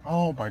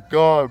 Oh my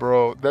God,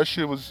 bro. That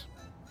shit was.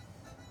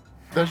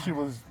 I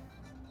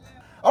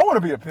want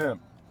to be a pimp.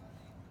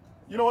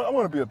 You know what? I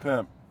want to be a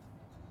pimp.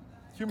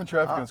 Human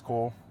trafficking is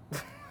cool.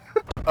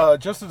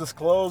 Just to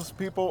disclose,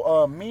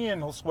 people, me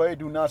and Josue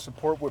do not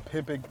support what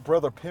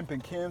brother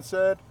Pimpin' Ken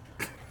said.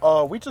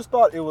 We just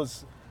thought it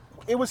was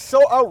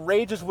so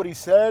outrageous what he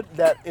said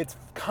that it's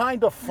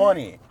kind of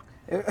funny.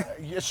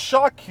 It's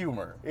shock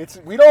humor.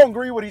 We don't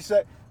agree what he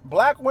said.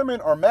 Black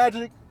women are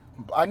magic.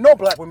 I know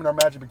black women are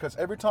magic because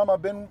every time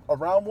I've been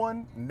around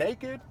one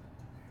naked,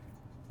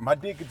 my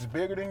dick gets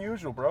bigger than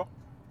usual, bro.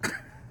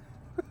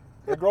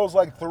 It grows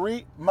like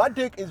 3. My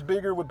dick is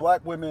bigger with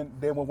black women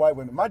than with white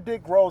women. My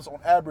dick grows on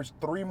average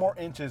 3 more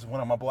inches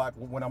when I'm with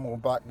a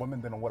black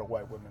woman than with a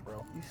white woman,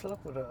 bro. You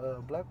slept with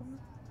a black woman?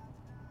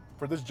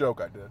 For this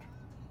joke, I did.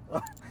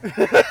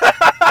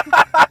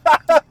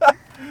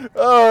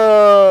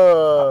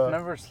 I've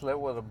never slept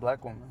with a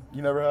black woman.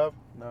 You never have?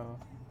 No.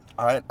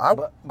 I mean,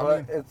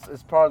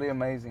 it's probably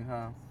amazing,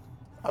 huh?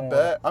 I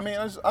bet. I mean,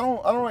 I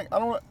don't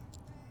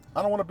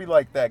want to be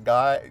like that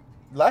guy.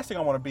 Last thing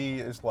I want to be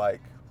is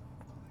like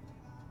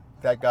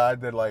that guy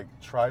that like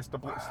tries to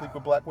sleep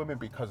with black women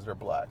because they're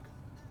black.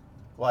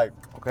 Like,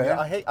 okay. Yeah,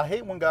 I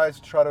hate when guys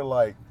try to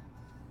like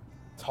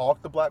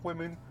talk to black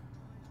women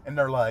and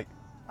they're like,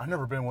 I've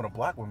never been with a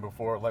black woman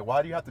before. Like,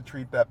 why do you have to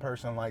treat that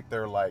person like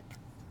they're like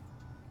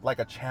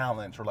a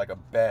challenge or like a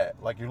bet,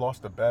 like you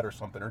lost a bet or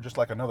something, or just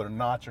like another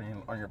notch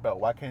on your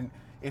belt? Why can't,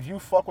 if you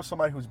fuck with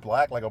somebody who's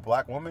black, like a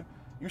black woman,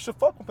 you should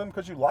fuck with them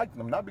because you like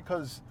them, not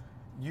because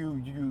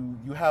you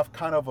have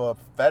kind of a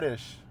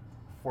fetish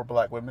for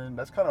black women.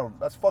 That's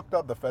fucked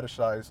up to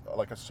fetishize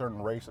like a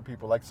certain race of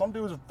people. Like some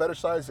dudes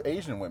fetishize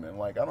Asian women.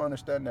 Like I don't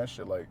understand that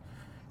shit. Like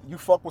you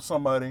fuck with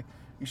somebody,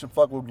 you should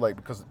fuck with like,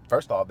 because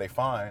first off they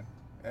fine,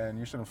 and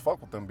you shouldn't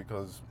fuck with them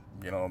because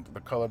you know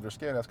the color of their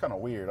skin. That's kind of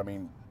weird. I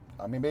mean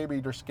maybe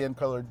their skin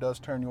color does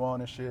turn you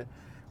on and shit.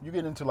 You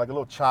get into like a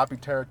little choppy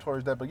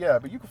territories but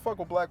you can fuck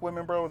with black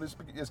women, bro. It's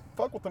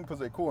fuck with them because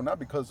they're cool, not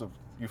because of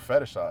you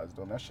fetishize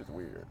them. That shit's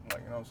weird.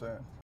 Like, you know what I'm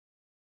saying?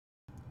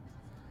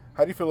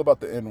 How do you feel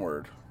about the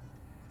N-word?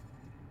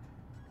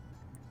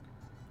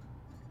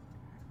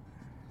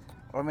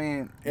 I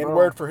mean,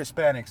 N-word for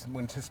Hispanics.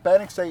 When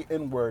Hispanics say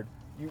N-word,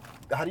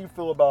 how do you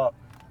feel about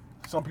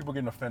some people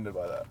getting offended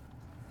by that?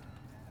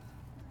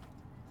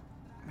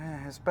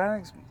 Man,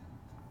 Hispanics,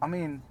 I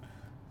mean,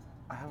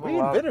 I have we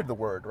invented the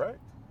word, right?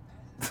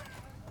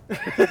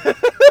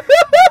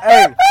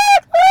 Hey,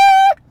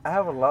 I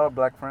have a lot of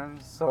black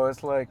friends, so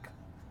it's like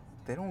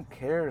they don't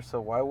care, so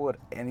why would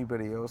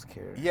anybody else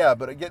care? Yeah,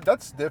 but again,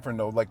 that's different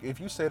though. Like if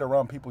you say it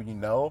around people you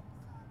know,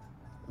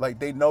 like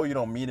they know you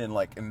don't mean it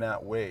like in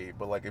that way.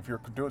 But like if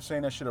you're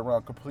saying that shit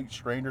around complete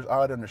strangers,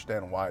 I'd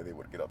understand why they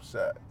would get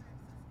upset.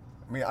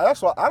 I mean,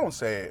 that's why I don't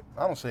say it.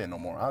 I don't say it no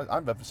more. I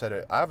haven't said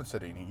it. I haven't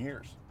said it in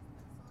years.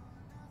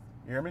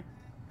 You hear me?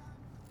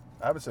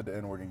 I haven't said the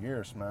N word in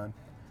years, man.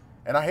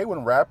 And I hate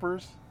when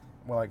rappers,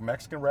 when like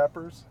Mexican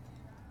rappers,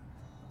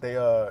 they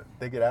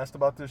get asked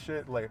about this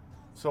shit. Like,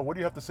 so what do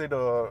you have to say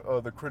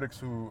to the critics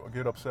who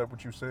get upset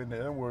with you saying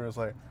the N word? It's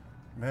like,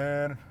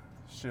 man,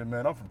 shit,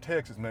 man. I'm from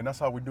Texas, man. That's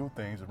how we do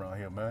things around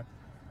here, man.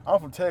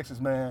 I'm from Texas,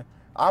 man.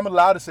 I'm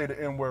allowed to say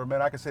the N word,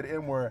 man. I can say the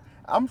N word.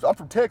 I'm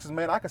from Texas,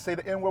 man. I can say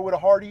the N word with a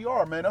hard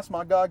ER, man. That's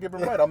my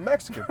God-given right. I'm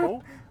Mexican,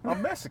 fool. I'm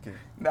Mexican.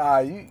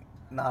 Nah,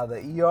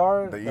 the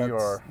ER.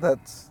 ER.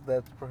 That's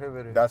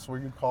prohibited. That's where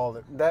you call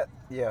it.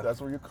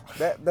 That's where you call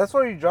it. That's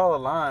where you draw the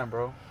line,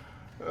 bro.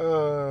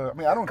 I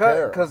mean, I don't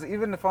care. Because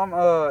even if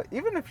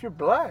you're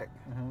black,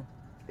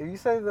 if you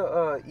say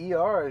the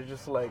ER, it's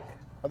just like.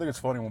 I think it's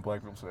funny when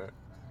black people say it.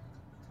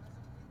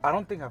 I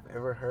don't think I've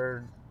ever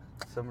heard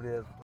somebody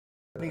that.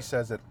 He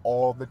says it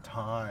all the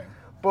time.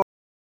 But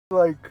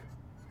like,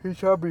 he's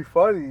trying to be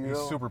funny. You He's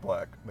know? super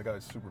black. The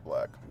guy's super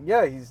black.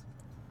 Yeah, he's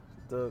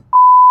the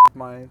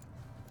mind.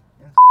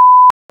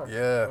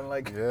 Yeah.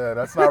 Like, yeah,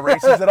 that's not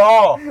racist at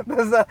all.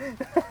 That's not.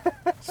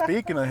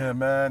 Speaking of him,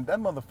 man, that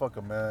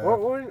motherfucker, man.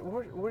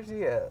 Where's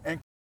he at?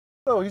 And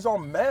he's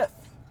on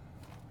meth.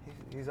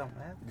 He's on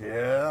meth?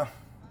 Yeah.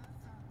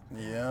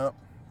 Yeah.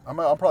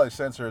 I'll probably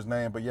censor his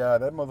name, but yeah,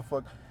 that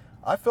motherfucker.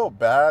 I felt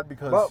bad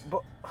because.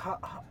 But how,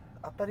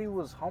 I thought he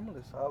was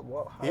homeless.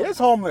 How? He is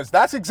homeless.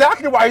 That's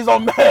exactly why he's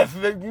on meth.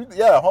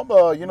 Yeah,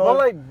 you know, but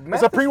like,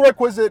 it's a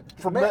prerequisite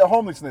for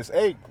homelessness.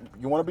 Hey,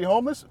 you want to be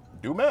homeless?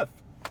 Do meth.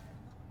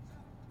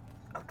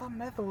 I thought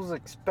meth was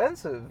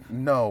expensive.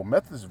 No,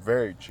 meth is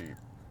very cheap.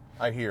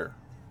 I hear.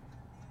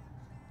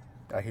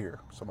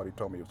 Somebody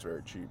told me it's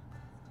very cheap.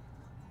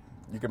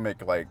 You can make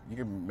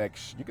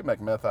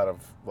meth out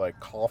of like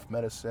cough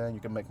medicine. You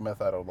can make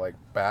meth out of like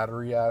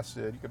battery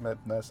acid. You can make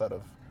meth out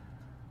of,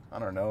 I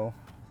don't know,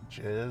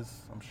 jizz.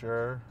 I'm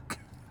sure.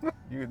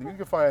 you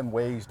can find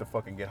ways to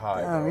fucking get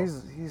high. Damn, bro.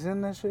 he's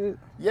in that shit.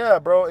 Yeah,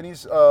 bro, and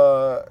he's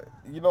I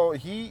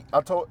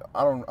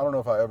don't know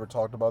if I ever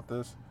talked about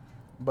this,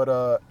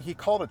 but he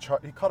caught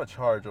a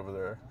charge over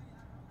there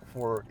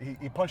for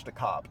he punched a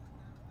cop.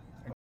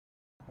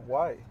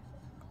 Why?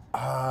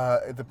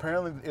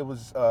 Apparently it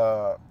was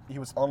he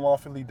was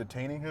unlawfully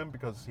detaining him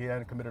because he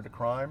hadn't committed a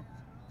crime,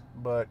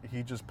 but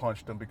he just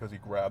punched him because he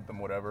grabbed him,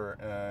 whatever,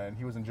 and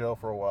he was in jail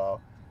for a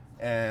while.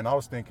 And I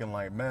was thinking,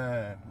 like,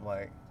 man,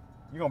 like,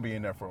 you're gonna be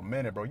in there for a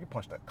minute, bro. You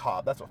punched a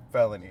cop, that's a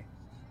felony.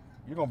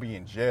 You're gonna be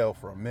in jail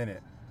for a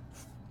minute.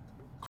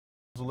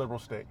 It's a liberal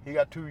state. He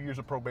got 2 years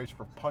of probation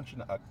for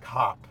punching a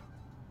cop.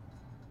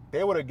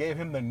 They would have gave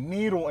him the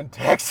needle in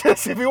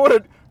Texas if he would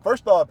have.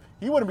 First off,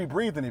 he wouldn't be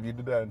breathing if you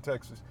did that in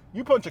Texas.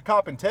 You punch a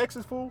cop in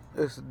Texas, fool?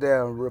 It's a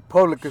damn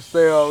Republican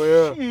state over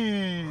here.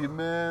 Gee,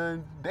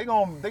 man, they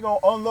gonna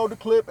unload the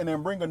clip and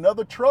then bring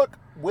another truck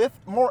with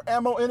more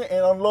ammo in it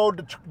and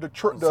unload the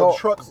truck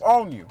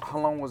on you. How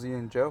long was he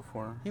in jail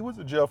for? He was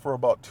in jail for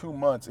about 2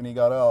 months and he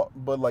got out,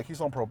 but like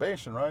he's on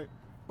probation, right?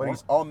 But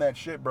he's on that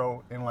shit,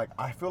 bro. And like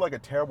I feel like a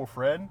terrible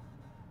friend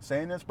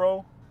saying this,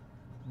 bro.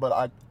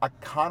 But I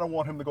kind of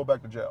want him to go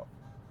back to jail.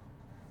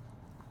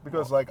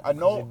 Because, like, I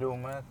know... Is he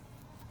doing meth?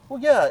 Well,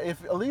 yeah,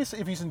 at least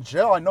if he's in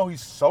jail, I know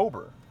he's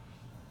sober.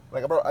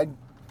 Like, bro,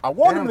 I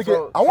want him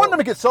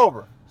to get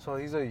sober. So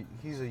he's a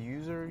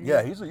user?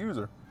 Yeah, he's a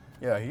user.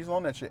 Yeah, he's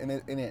on that shit.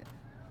 And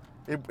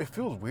it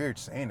feels weird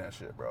saying that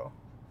shit, bro.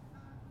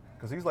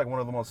 Because he's, like,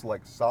 one of the most,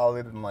 like,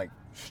 solid and, like,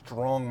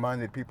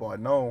 strong-minded people I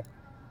know.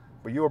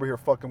 But you over here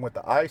fucking with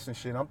the ice and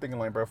shit. I'm thinking,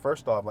 like, bro,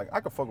 first off, like,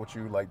 I could fuck with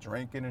you, like,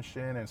 drinking and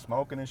shit and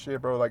smoking and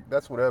shit, bro. Like,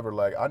 that's whatever.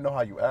 Like, I know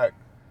how you act.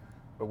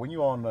 But when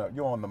you on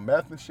the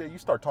meth and shit, you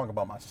start talking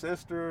about my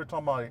sister,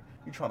 talking about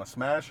you trying to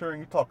smash her, and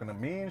you talking to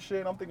me and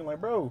shit. I'm thinking, like,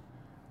 bro,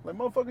 like,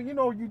 motherfucker, you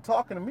know you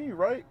talking to me,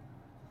 right?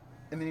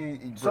 And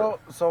then so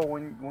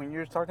when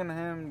you're talking to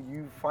him,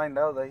 you find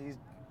out that he's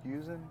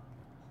using?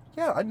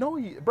 Yeah, I know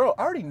bro,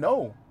 I already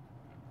know.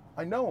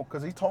 I know,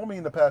 because he told me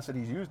in the past that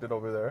he's used it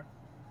over there.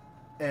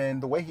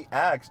 And the way he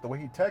acts, the way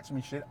he texts me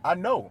shit, I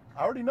know.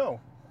 I already know.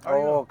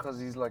 Oh,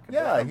 because he's like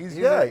he's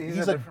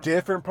a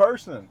different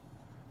person.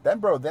 That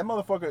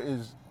motherfucker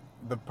is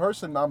the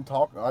person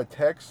I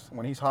text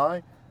when he's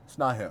high. It's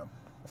not him.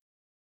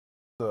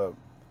 I'm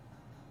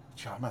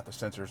gonna have to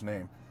censor his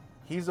name.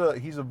 He's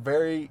a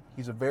very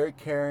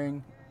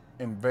caring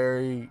and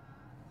very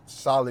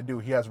solid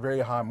dude. He has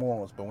very high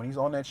morals, but when he's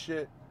on that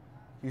shit,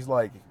 he's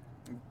like,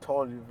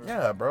 totally.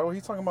 Yeah, bro.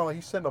 He's talking about like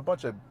he sent a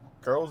bunch of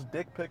girls'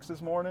 dick pics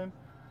this morning.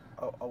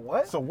 A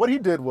what? So what he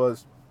did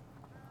was,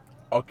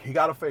 okay, he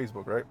got a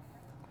Facebook, right?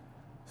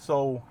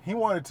 So he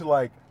wanted to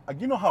like,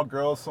 you know how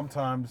girls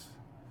sometimes,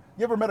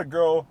 you ever met a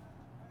girl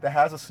that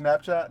has a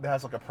Snapchat, that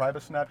has like a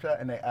private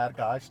Snapchat, and they add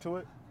guys to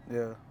it?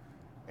 Yeah.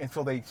 And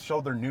so they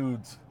show their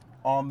nudes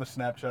on the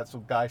Snapchat so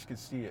guys could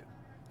see it.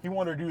 He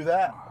wanted to do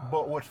that,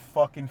 but with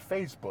fucking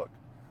Facebook,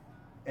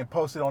 and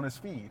post it on his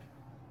feed.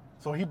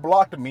 So he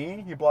blocked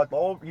me. He blocked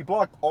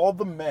all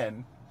the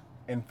men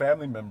and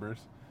family members,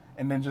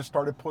 and then just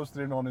started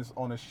posting it on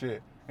his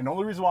shit. And the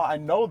only reason why I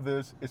know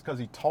this is because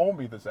he told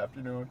me this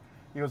afternoon.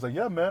 He was like,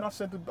 "Yeah, man, I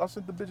sent the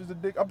bitches a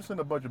dick. I'm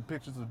sending a bunch of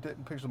pictures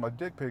of my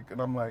dick pic."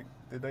 And I'm like,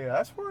 "Did they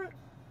ask for it?"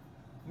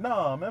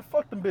 Nah, man,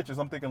 fuck them bitches.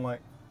 I'm thinking like,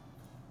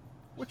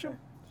 what you?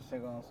 Just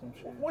think on some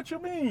shit. What you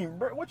mean,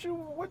 bro? What you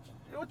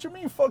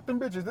mean? Fuck them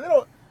bitches. They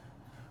don't.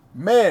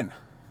 Men,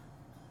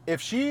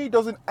 if she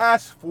doesn't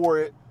ask for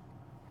it,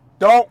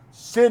 don't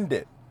send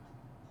it.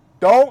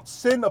 Don't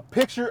send a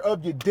picture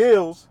of your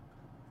deals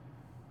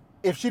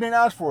if she didn't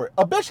ask for it.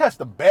 A bitch has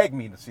to beg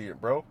me to see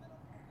it, bro.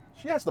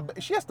 She has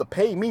to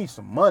pay me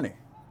some money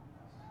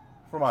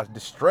for my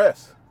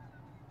distress.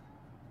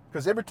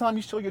 Because every time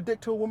you show your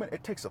dick to a woman,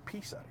 it takes a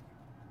piece out of you.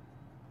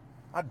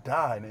 I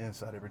die in the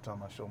inside every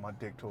time I show my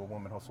dick to a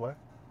woman, Josue.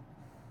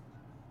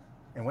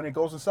 And when it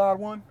goes inside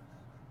one,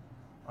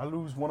 I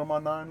lose one of my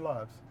 9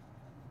 lives.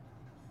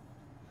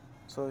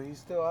 So he's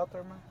still out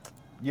there, man?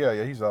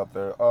 Yeah, he's out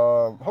there.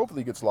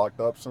 Hopefully he gets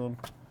locked up soon.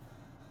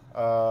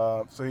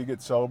 So he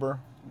gets sober.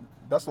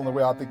 That's the only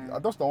way I think.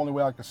 That's the only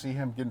way I can see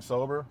him getting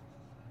sober.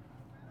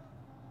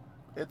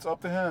 It's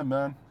up to him,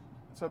 man.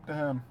 It's up to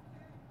him.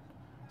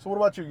 So what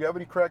about you? You have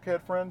any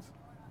crackhead friends?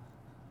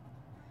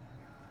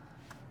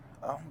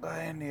 I don't got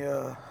any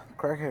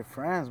crackhead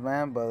friends,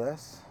 man, but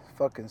that's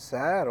fucking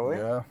sad, right?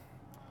 Yeah.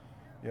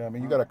 Yeah, I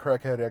mean, you got a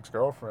crackhead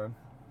ex-girlfriend.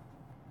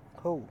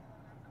 Who?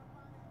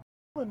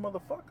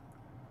 Motherfucker.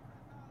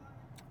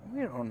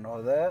 We don't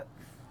know that.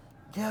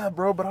 Yeah,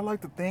 bro, but I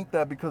like to think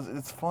that because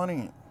it's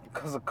funny.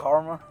 Because of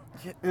karma?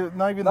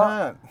 Not even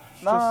that.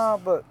 It's Nah,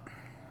 just, but...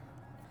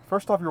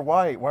 First off, you're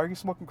white. Why are you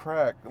smoking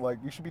crack? Like,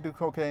 you should be doing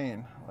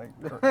cocaine. Like,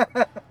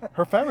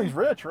 her family's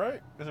rich,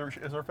 right?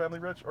 Is her family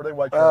rich? Or are they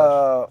white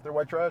trash? They're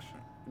white trash?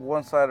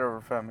 One side of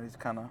her family's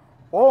kind of...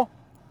 Well,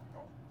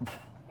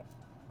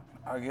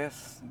 I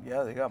guess,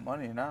 yeah, they got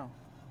money now.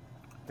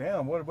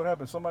 Damn, what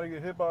happened? Somebody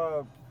get hit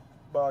by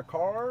a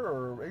car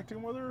or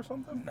 18-wheeler or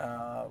something?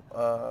 Nah,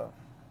 her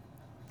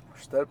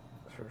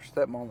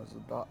stepmom is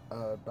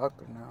a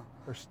doctor now.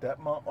 Her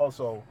stepmom?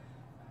 Also,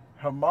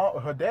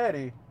 her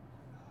daddy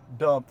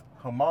dumped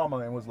her mama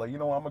and was like, you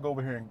know what, I'm going to go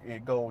over here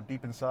and go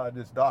deep inside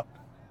this doctor.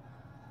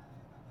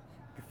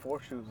 Before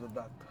she was a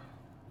doctor.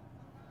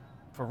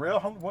 For real?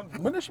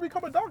 When did she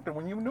become a doctor?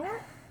 When you knew her?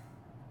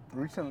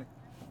 Recently.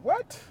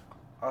 What?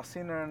 I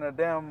seen her in a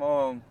damn,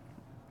 Man,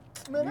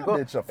 that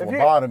bitch a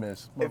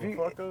phlebotomist,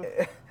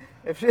 motherfucker.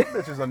 That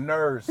bitch is a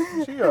nurse.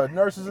 She a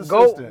nurse's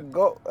assistant.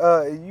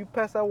 You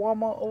pass that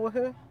Walmart over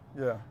here?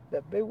 Yeah.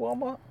 That big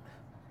Walmart?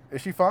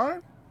 Is she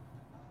fine?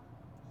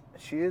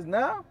 She is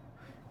now.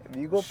 If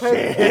you go past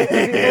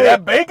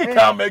that bank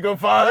account make her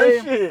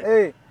fine.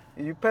 Hey,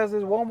 you pass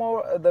this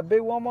Walmart, the big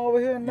Walmart over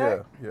here,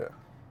 now. Yeah.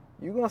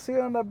 You gonna see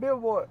her on that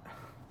billboard.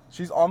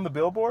 She's on the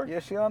billboard? Yeah,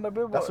 she on the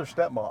billboard. That's her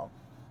stepmom.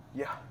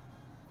 Yeah.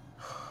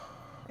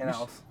 And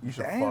you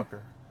should fuck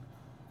her.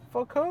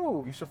 Fuck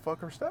who? You should fuck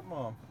her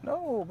stepmom.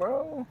 No,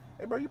 bro.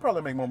 Hey, bro, you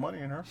probably make more money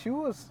than her. She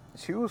was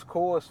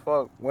cool as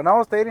fuck. When I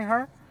was dating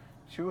her,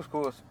 she was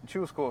cool as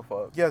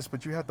fuck. Yes,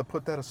 but you have to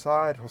put that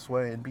aside,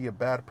 Josue, and be a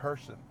bad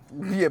person.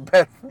 Be a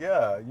bad.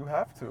 Yeah, you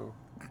have to.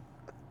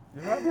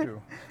 You have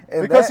to.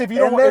 And because if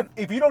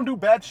you don't do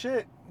bad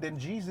shit, then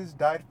Jesus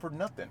died for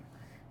nothing.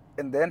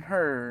 And then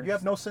you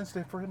have no sense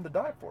for him to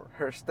die for.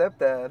 Her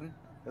stepdad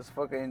is a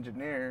fucking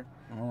engineer,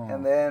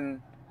 and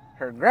then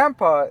her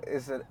grandpa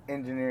is an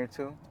engineer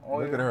too.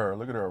 Look at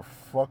her,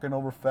 fucking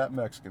over fat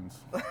Mexicans.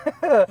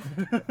 No,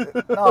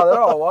 they're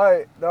all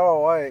white. They're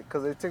all white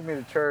because they took me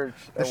to church.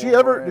 Did she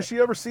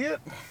ever see it?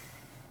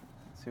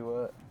 See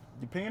what?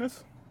 Your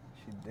penis?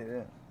 She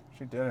didn't.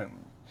 She didn't.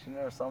 She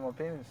never saw my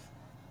penis.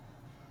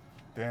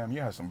 Damn,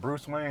 you had some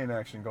Bruce Wayne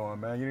action going,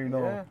 man. You didn't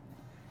know. Yeah.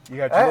 You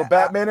got your little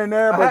Batman in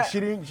there, but she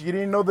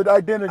didn't know the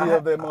identity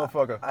of that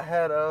motherfucker. I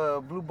had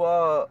blue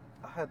ball.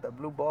 I had that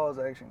blue balls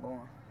action going.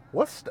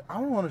 I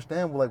don't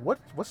understand. Like, what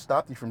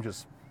stopped you from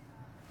just?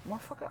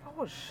 Motherfucker, I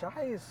was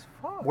shy as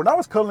fuck. When I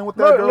was cuddling with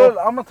that girl, look,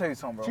 I'm gonna tell you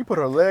something, bro. She put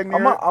her leg near.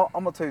 I'm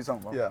gonna tell you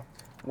something, bro. Yeah.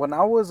 When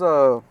I was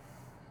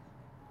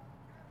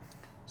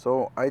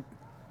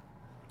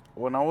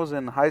when I was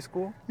in high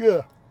school.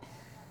 Yeah.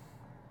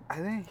 I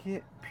didn't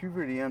hit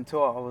puberty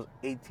until I was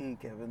 18,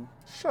 Kevin.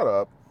 Shut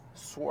up.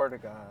 Swear to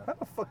God. How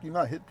the fuck you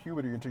not hit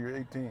puberty until you're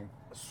 18?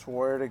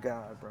 Swear to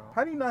God, bro.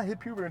 How do you not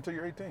hit puberty until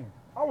you're 18?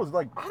 I was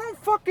like... I don't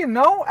fucking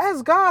know.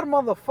 Ask God,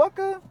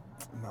 motherfucker.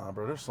 Nah,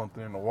 bro, there's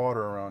something in the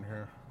water around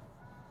here.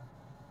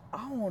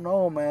 I don't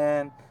know,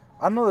 man.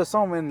 I know there's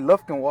something in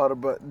Lufkin water,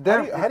 but...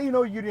 How do you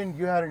know you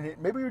hadn't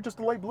hit... Maybe you're just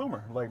a late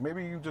bloomer. Like,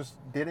 maybe you just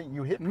didn't...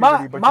 You hit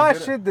puberty, but my you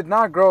didn't. shit did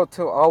not grow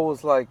till I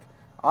was like...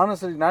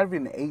 Honestly, not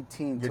even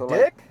 18. Your till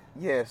dick? Like,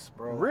 yes,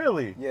 bro.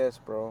 Really? Yes,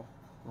 bro.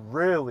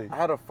 Really? I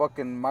had a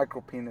fucking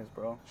micro penis,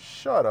 bro.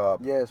 Shut up.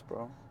 Yes,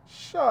 bro.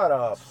 Shut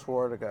up.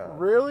 Swear to God.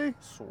 Really?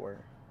 Swear.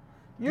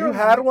 You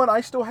had one,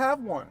 I still have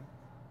one.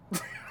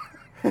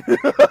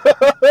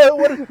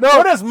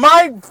 What is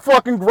my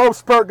fucking growth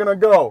spurt gonna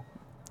go?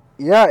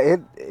 Yeah,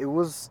 it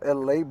was a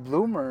late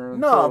bloomer.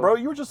 Nah, bro,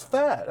 you were just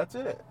fat. That's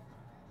it.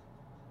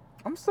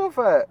 I'm still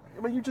fat.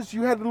 I mean,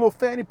 you had a little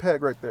fanny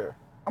pack right there.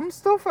 I'm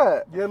still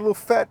fat. You had a little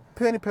fat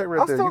fanny pack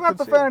right I there. still You got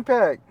the could see it. fanny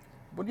pack.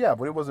 But yeah,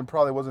 but it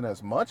probably wasn't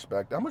as much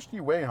back then. How much do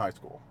you weigh in high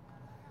school?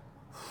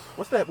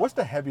 What's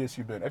the heaviest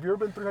you've been? Have you ever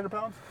been 300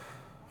 pounds?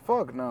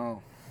 Fuck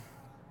no.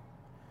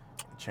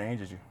 It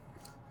changes you.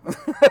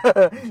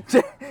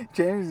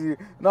 Changes you.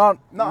 No,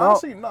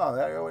 Honestly,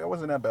 no. It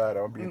wasn't that bad.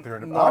 I would be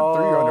 300. No, I'm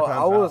 300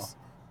 pounds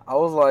I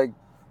was like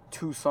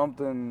 2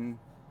 something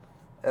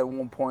at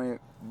one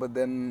point, but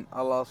then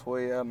I lost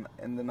weight and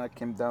then I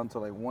came down to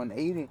like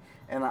 180,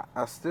 and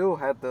I still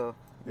had the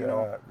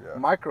Yeah.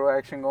 micro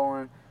action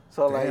going.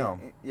 So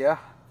Damn. like yeah.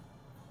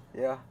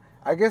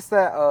 I guess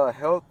that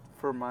helped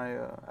for my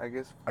I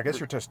guess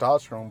your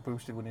testosterone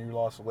boosted when you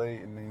lost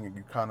weight, and then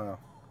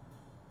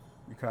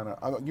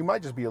you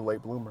might just be a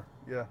late bloomer.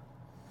 Yeah.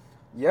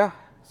 yeah.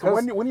 So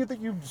when do you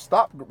think you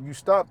stop when you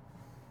stop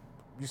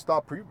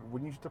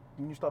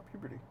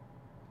puberty?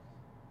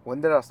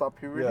 When did I stop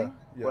puberty?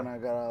 Yeah. When I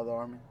got out of the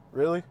army.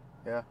 Really?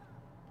 Yeah.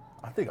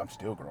 I think I'm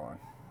still growing.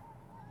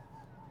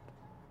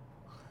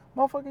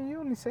 Motherfucker, you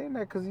only saying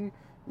that because you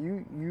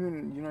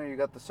know you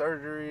got the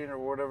surgery or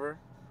whatever,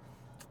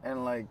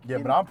 and like Yeah,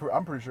 but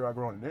I'm pretty sure I've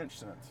grown an inch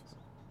since.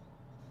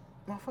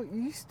 motherfucker,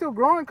 you still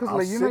growing because I'm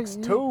like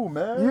 6'2",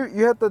 man.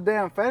 You had the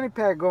damn fanny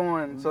pack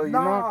going, so you know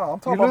I'm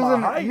talking you're about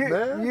my height,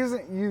 man.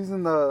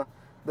 using the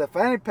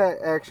fanny pack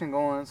action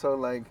going, so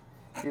like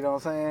you know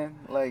what I'm saying,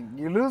 like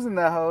you're losing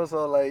that hoe,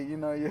 so like you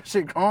know your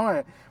shit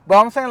growing. But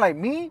I'm saying like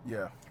me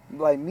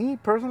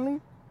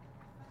personally,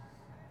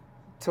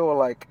 till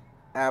like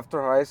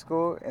after high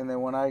school, and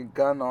then when I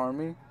got in the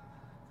army,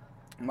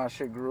 my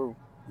shit grew.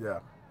 Yeah.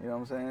 You know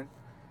what I'm saying?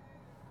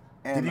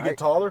 And Did you get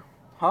taller?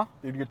 Huh?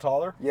 Did you get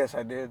taller? Yes,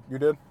 I did. You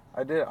did?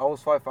 I did. I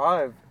was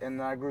 5'5", and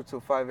then I grew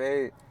to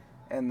 5'8",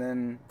 and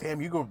then...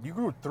 Damn, you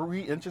grew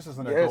 3 inches as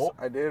an yes, adult?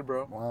 I did,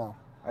 bro. Wow.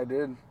 I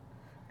did.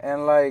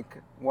 And, like,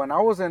 when I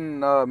was in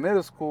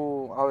middle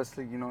school,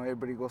 obviously, you know,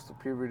 everybody goes to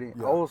puberty.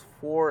 Yeah. I was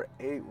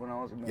 4'8" when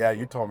I was in middle school.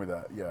 You told me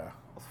that, yeah.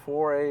 I was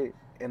 4'8",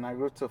 and I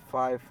grew to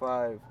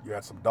 5'5". You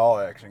had some doll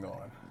action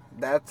going.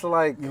 That's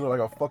like... You look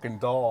like a fucking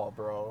doll,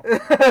 bro.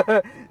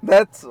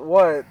 That's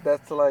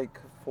like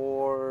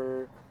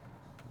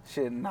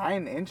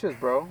 9 inches,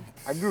 bro.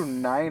 I grew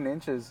 9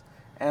 inches.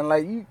 And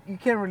like you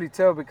can't really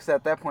tell because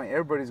at that point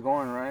everybody's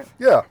going, right?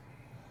 Yeah.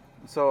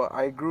 So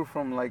I grew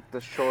from like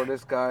the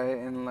shortest guy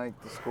in like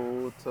the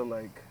school to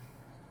like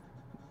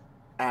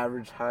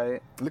average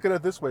height. Look at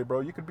it this way, bro.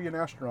 You could be an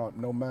astronaut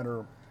no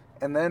matter.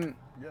 And then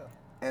Yeah.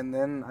 and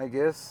then I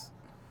guess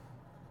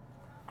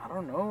I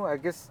don't know. I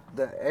guess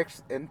the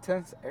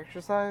intense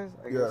exercise,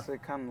 I guess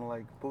it kind of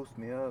like boosts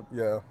me up.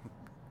 Yeah.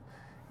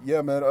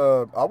 Yeah, man.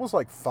 I was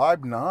like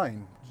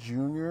 5'9"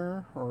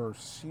 junior or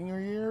senior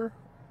year,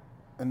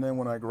 and then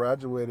when I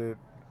graduated,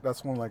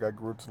 that's when like I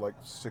grew to like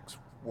 6'1",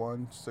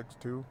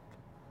 6'2".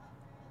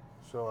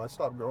 So I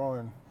stopped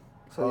growing.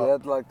 So you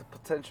had like the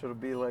potential to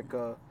be like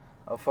a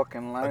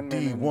fucking lineman.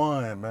 A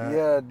D1, man.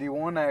 Yeah,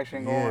 D1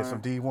 action going. Yeah,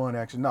 some D1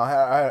 action. No,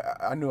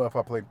 I knew if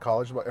I played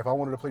college, but if I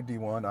wanted to play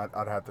D1,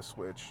 I'd have to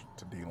switch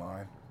to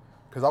D-line.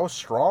 Because I was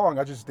strong,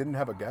 I just didn't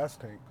have a gas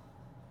tank.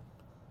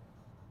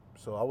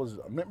 So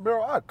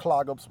bro, I'd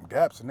clog up some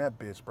gaps in that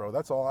bitch, bro.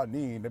 That's all I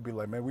need. They'd be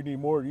like, man, we need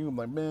more of you. I'm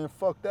like, man,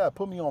 fuck that.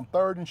 Put me on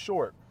 3rd and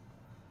short.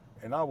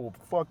 And I will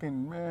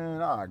fucking,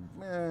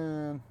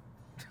 man.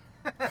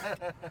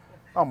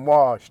 I'm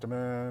washed,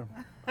 man.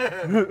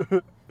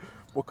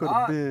 What could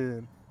have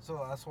been?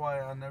 So that's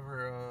why I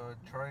never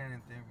tried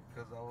anything,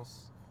 because I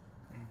was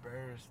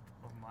embarrassed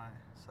of my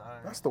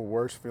size. That's the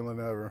worst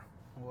feeling ever.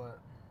 What?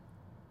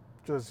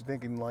 Just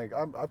thinking like,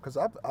 because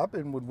I've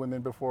been with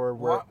women before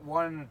where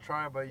wanting to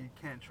try, but you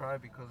can't try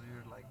because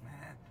you're like,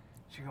 man,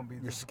 she gonna be.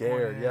 You're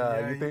scared,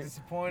 yeah. You think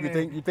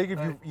disappointed. You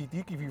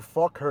think if you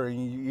fuck her and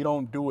you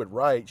don't do it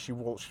right,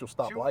 she'll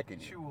stop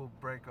liking you. She will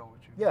break up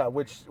with you. Yeah,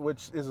 which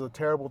is a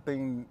terrible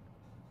thing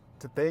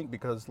to think,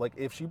 because like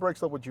if she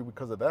breaks up with you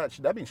because of that,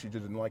 that means she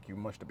just didn't like you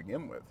much to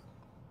begin with.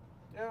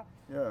 Yeah.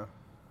 Yeah.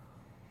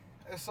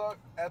 It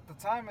sucked at the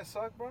time. It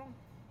sucked, bro.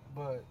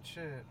 But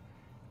shit.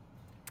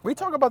 We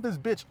talk about this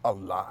bitch a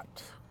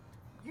lot.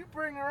 You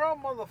bring her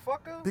up,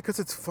 motherfucker. Because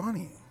it's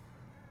funny.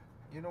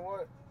 You know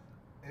what?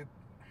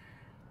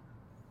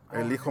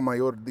 El Hijo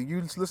Mayor.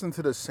 You listen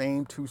to the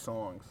same 2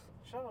 songs.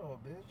 Shut up,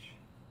 bitch.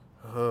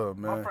 Oh,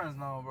 man. My friends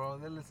know, bro.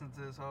 They listen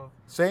to this whole...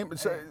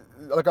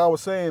 Like I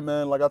was saying,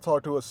 man, like I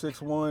talked to a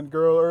 6'1"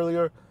 girl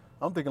earlier.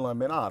 I'm thinking like,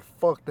 man, I'd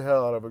fuck the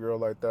hell out of a girl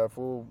like that,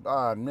 fool.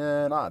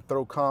 I'd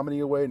throw comedy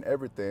away and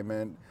everything,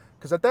 man.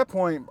 Because at that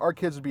point, our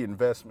kids would be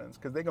investments,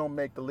 because they going to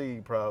make the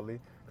league probably.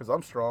 Because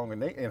I'm strong,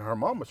 and her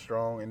mama's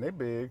strong, and they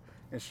big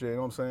and shit, you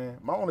know what I'm saying?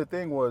 My only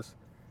thing was,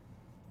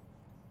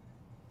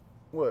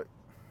 what?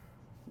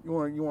 You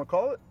want to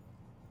call it?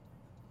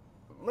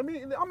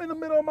 I'm in the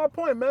middle of my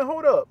point, man.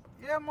 Hold up.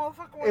 Yeah,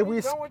 motherfucker, when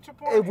you done with your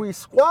point.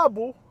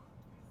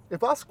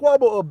 If I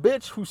squabble a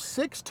bitch who's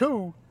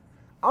 6'2",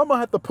 I'm going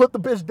to have to put the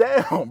bitch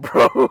down,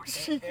 bro.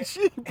 She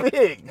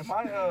big. I'm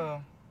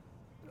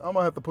going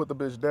to have to put the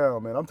bitch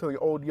down, man. I'm telling you,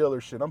 old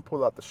Yeller shit. I'm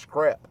pulling out the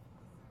scrap.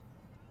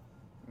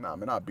 Nah,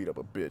 man, I beat up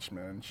a bitch,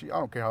 man. I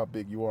don't care how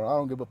big you are. I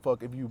don't give a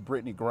fuck if you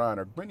Brittany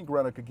Griner. Brittany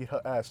Griner could get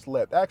her ass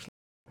slapped. Actually,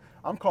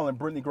 I'm calling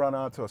Brittany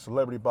Griner out to a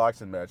celebrity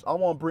boxing match. I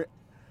want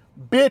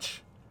bitch,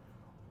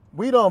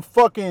 we done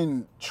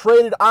fucking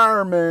traded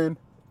Iron Man,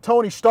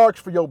 Tony Stark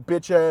for your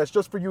bitch ass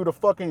just for you to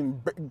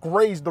fucking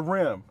graze the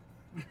rim.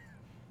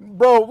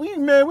 Bro, we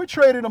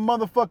traded a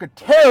motherfucking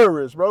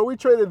terrorist, bro. We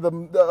traded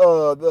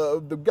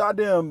the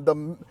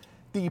goddamn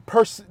the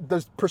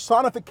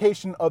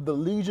personification of the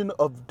Legion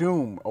of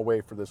Doom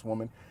away for this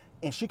woman,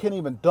 and she can't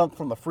even dunk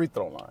from the free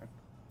throw line.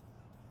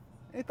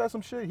 Ain't that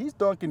some shit? He's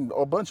dunking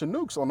a bunch of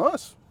nukes on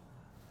us.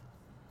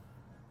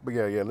 But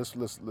yeah, let's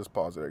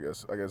pause it.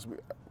 I guess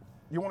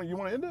you want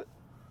to end it,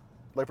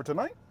 like for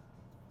tonight.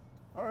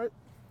 All right.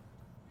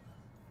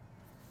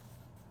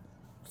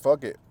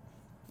 Fuck it.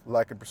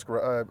 Like and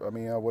prescribe. I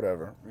mean,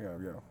 whatever.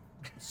 Yeah.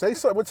 Say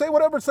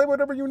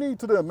whatever you need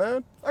to them,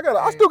 man.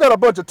 I still got a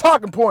bunch of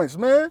talking points,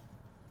 man.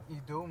 You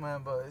do,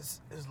 man, but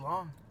it's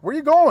long. Where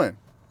you going?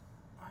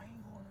 I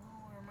ain't going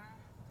nowhere, man.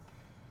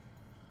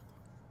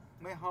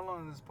 Man, how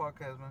long is this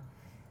podcast, man?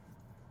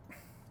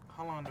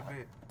 How long the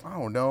bit? I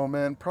don't know,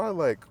 man.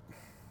 Probably like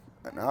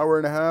an hour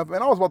and a half. And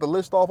I was about to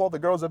list off all the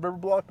girls that have ever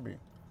blocked me.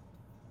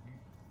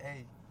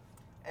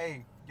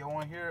 Hey, you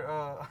want to hear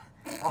all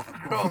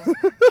the girls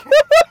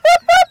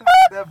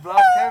that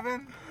blocked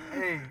Kevin?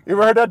 Hey. You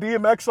ever heard that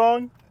DMX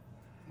song?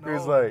 No.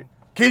 He's like,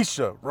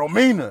 Keisha,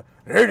 Romina,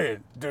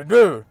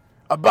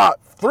 about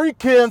 3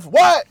 Kims,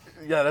 what?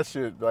 Yeah, that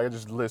shit. I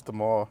just list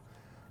them all.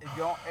 If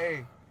y'all,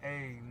 hey,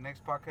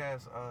 next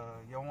podcast,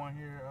 y'all want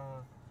to hear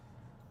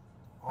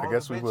I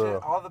guess we will.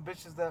 All the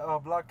bitches that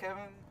blocked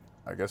Kevin?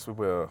 I guess we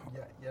will.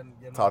 Yeah,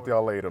 Talk to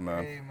y'all later,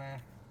 man. Hey, man.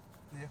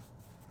 Yeah.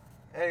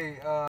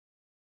 Hey,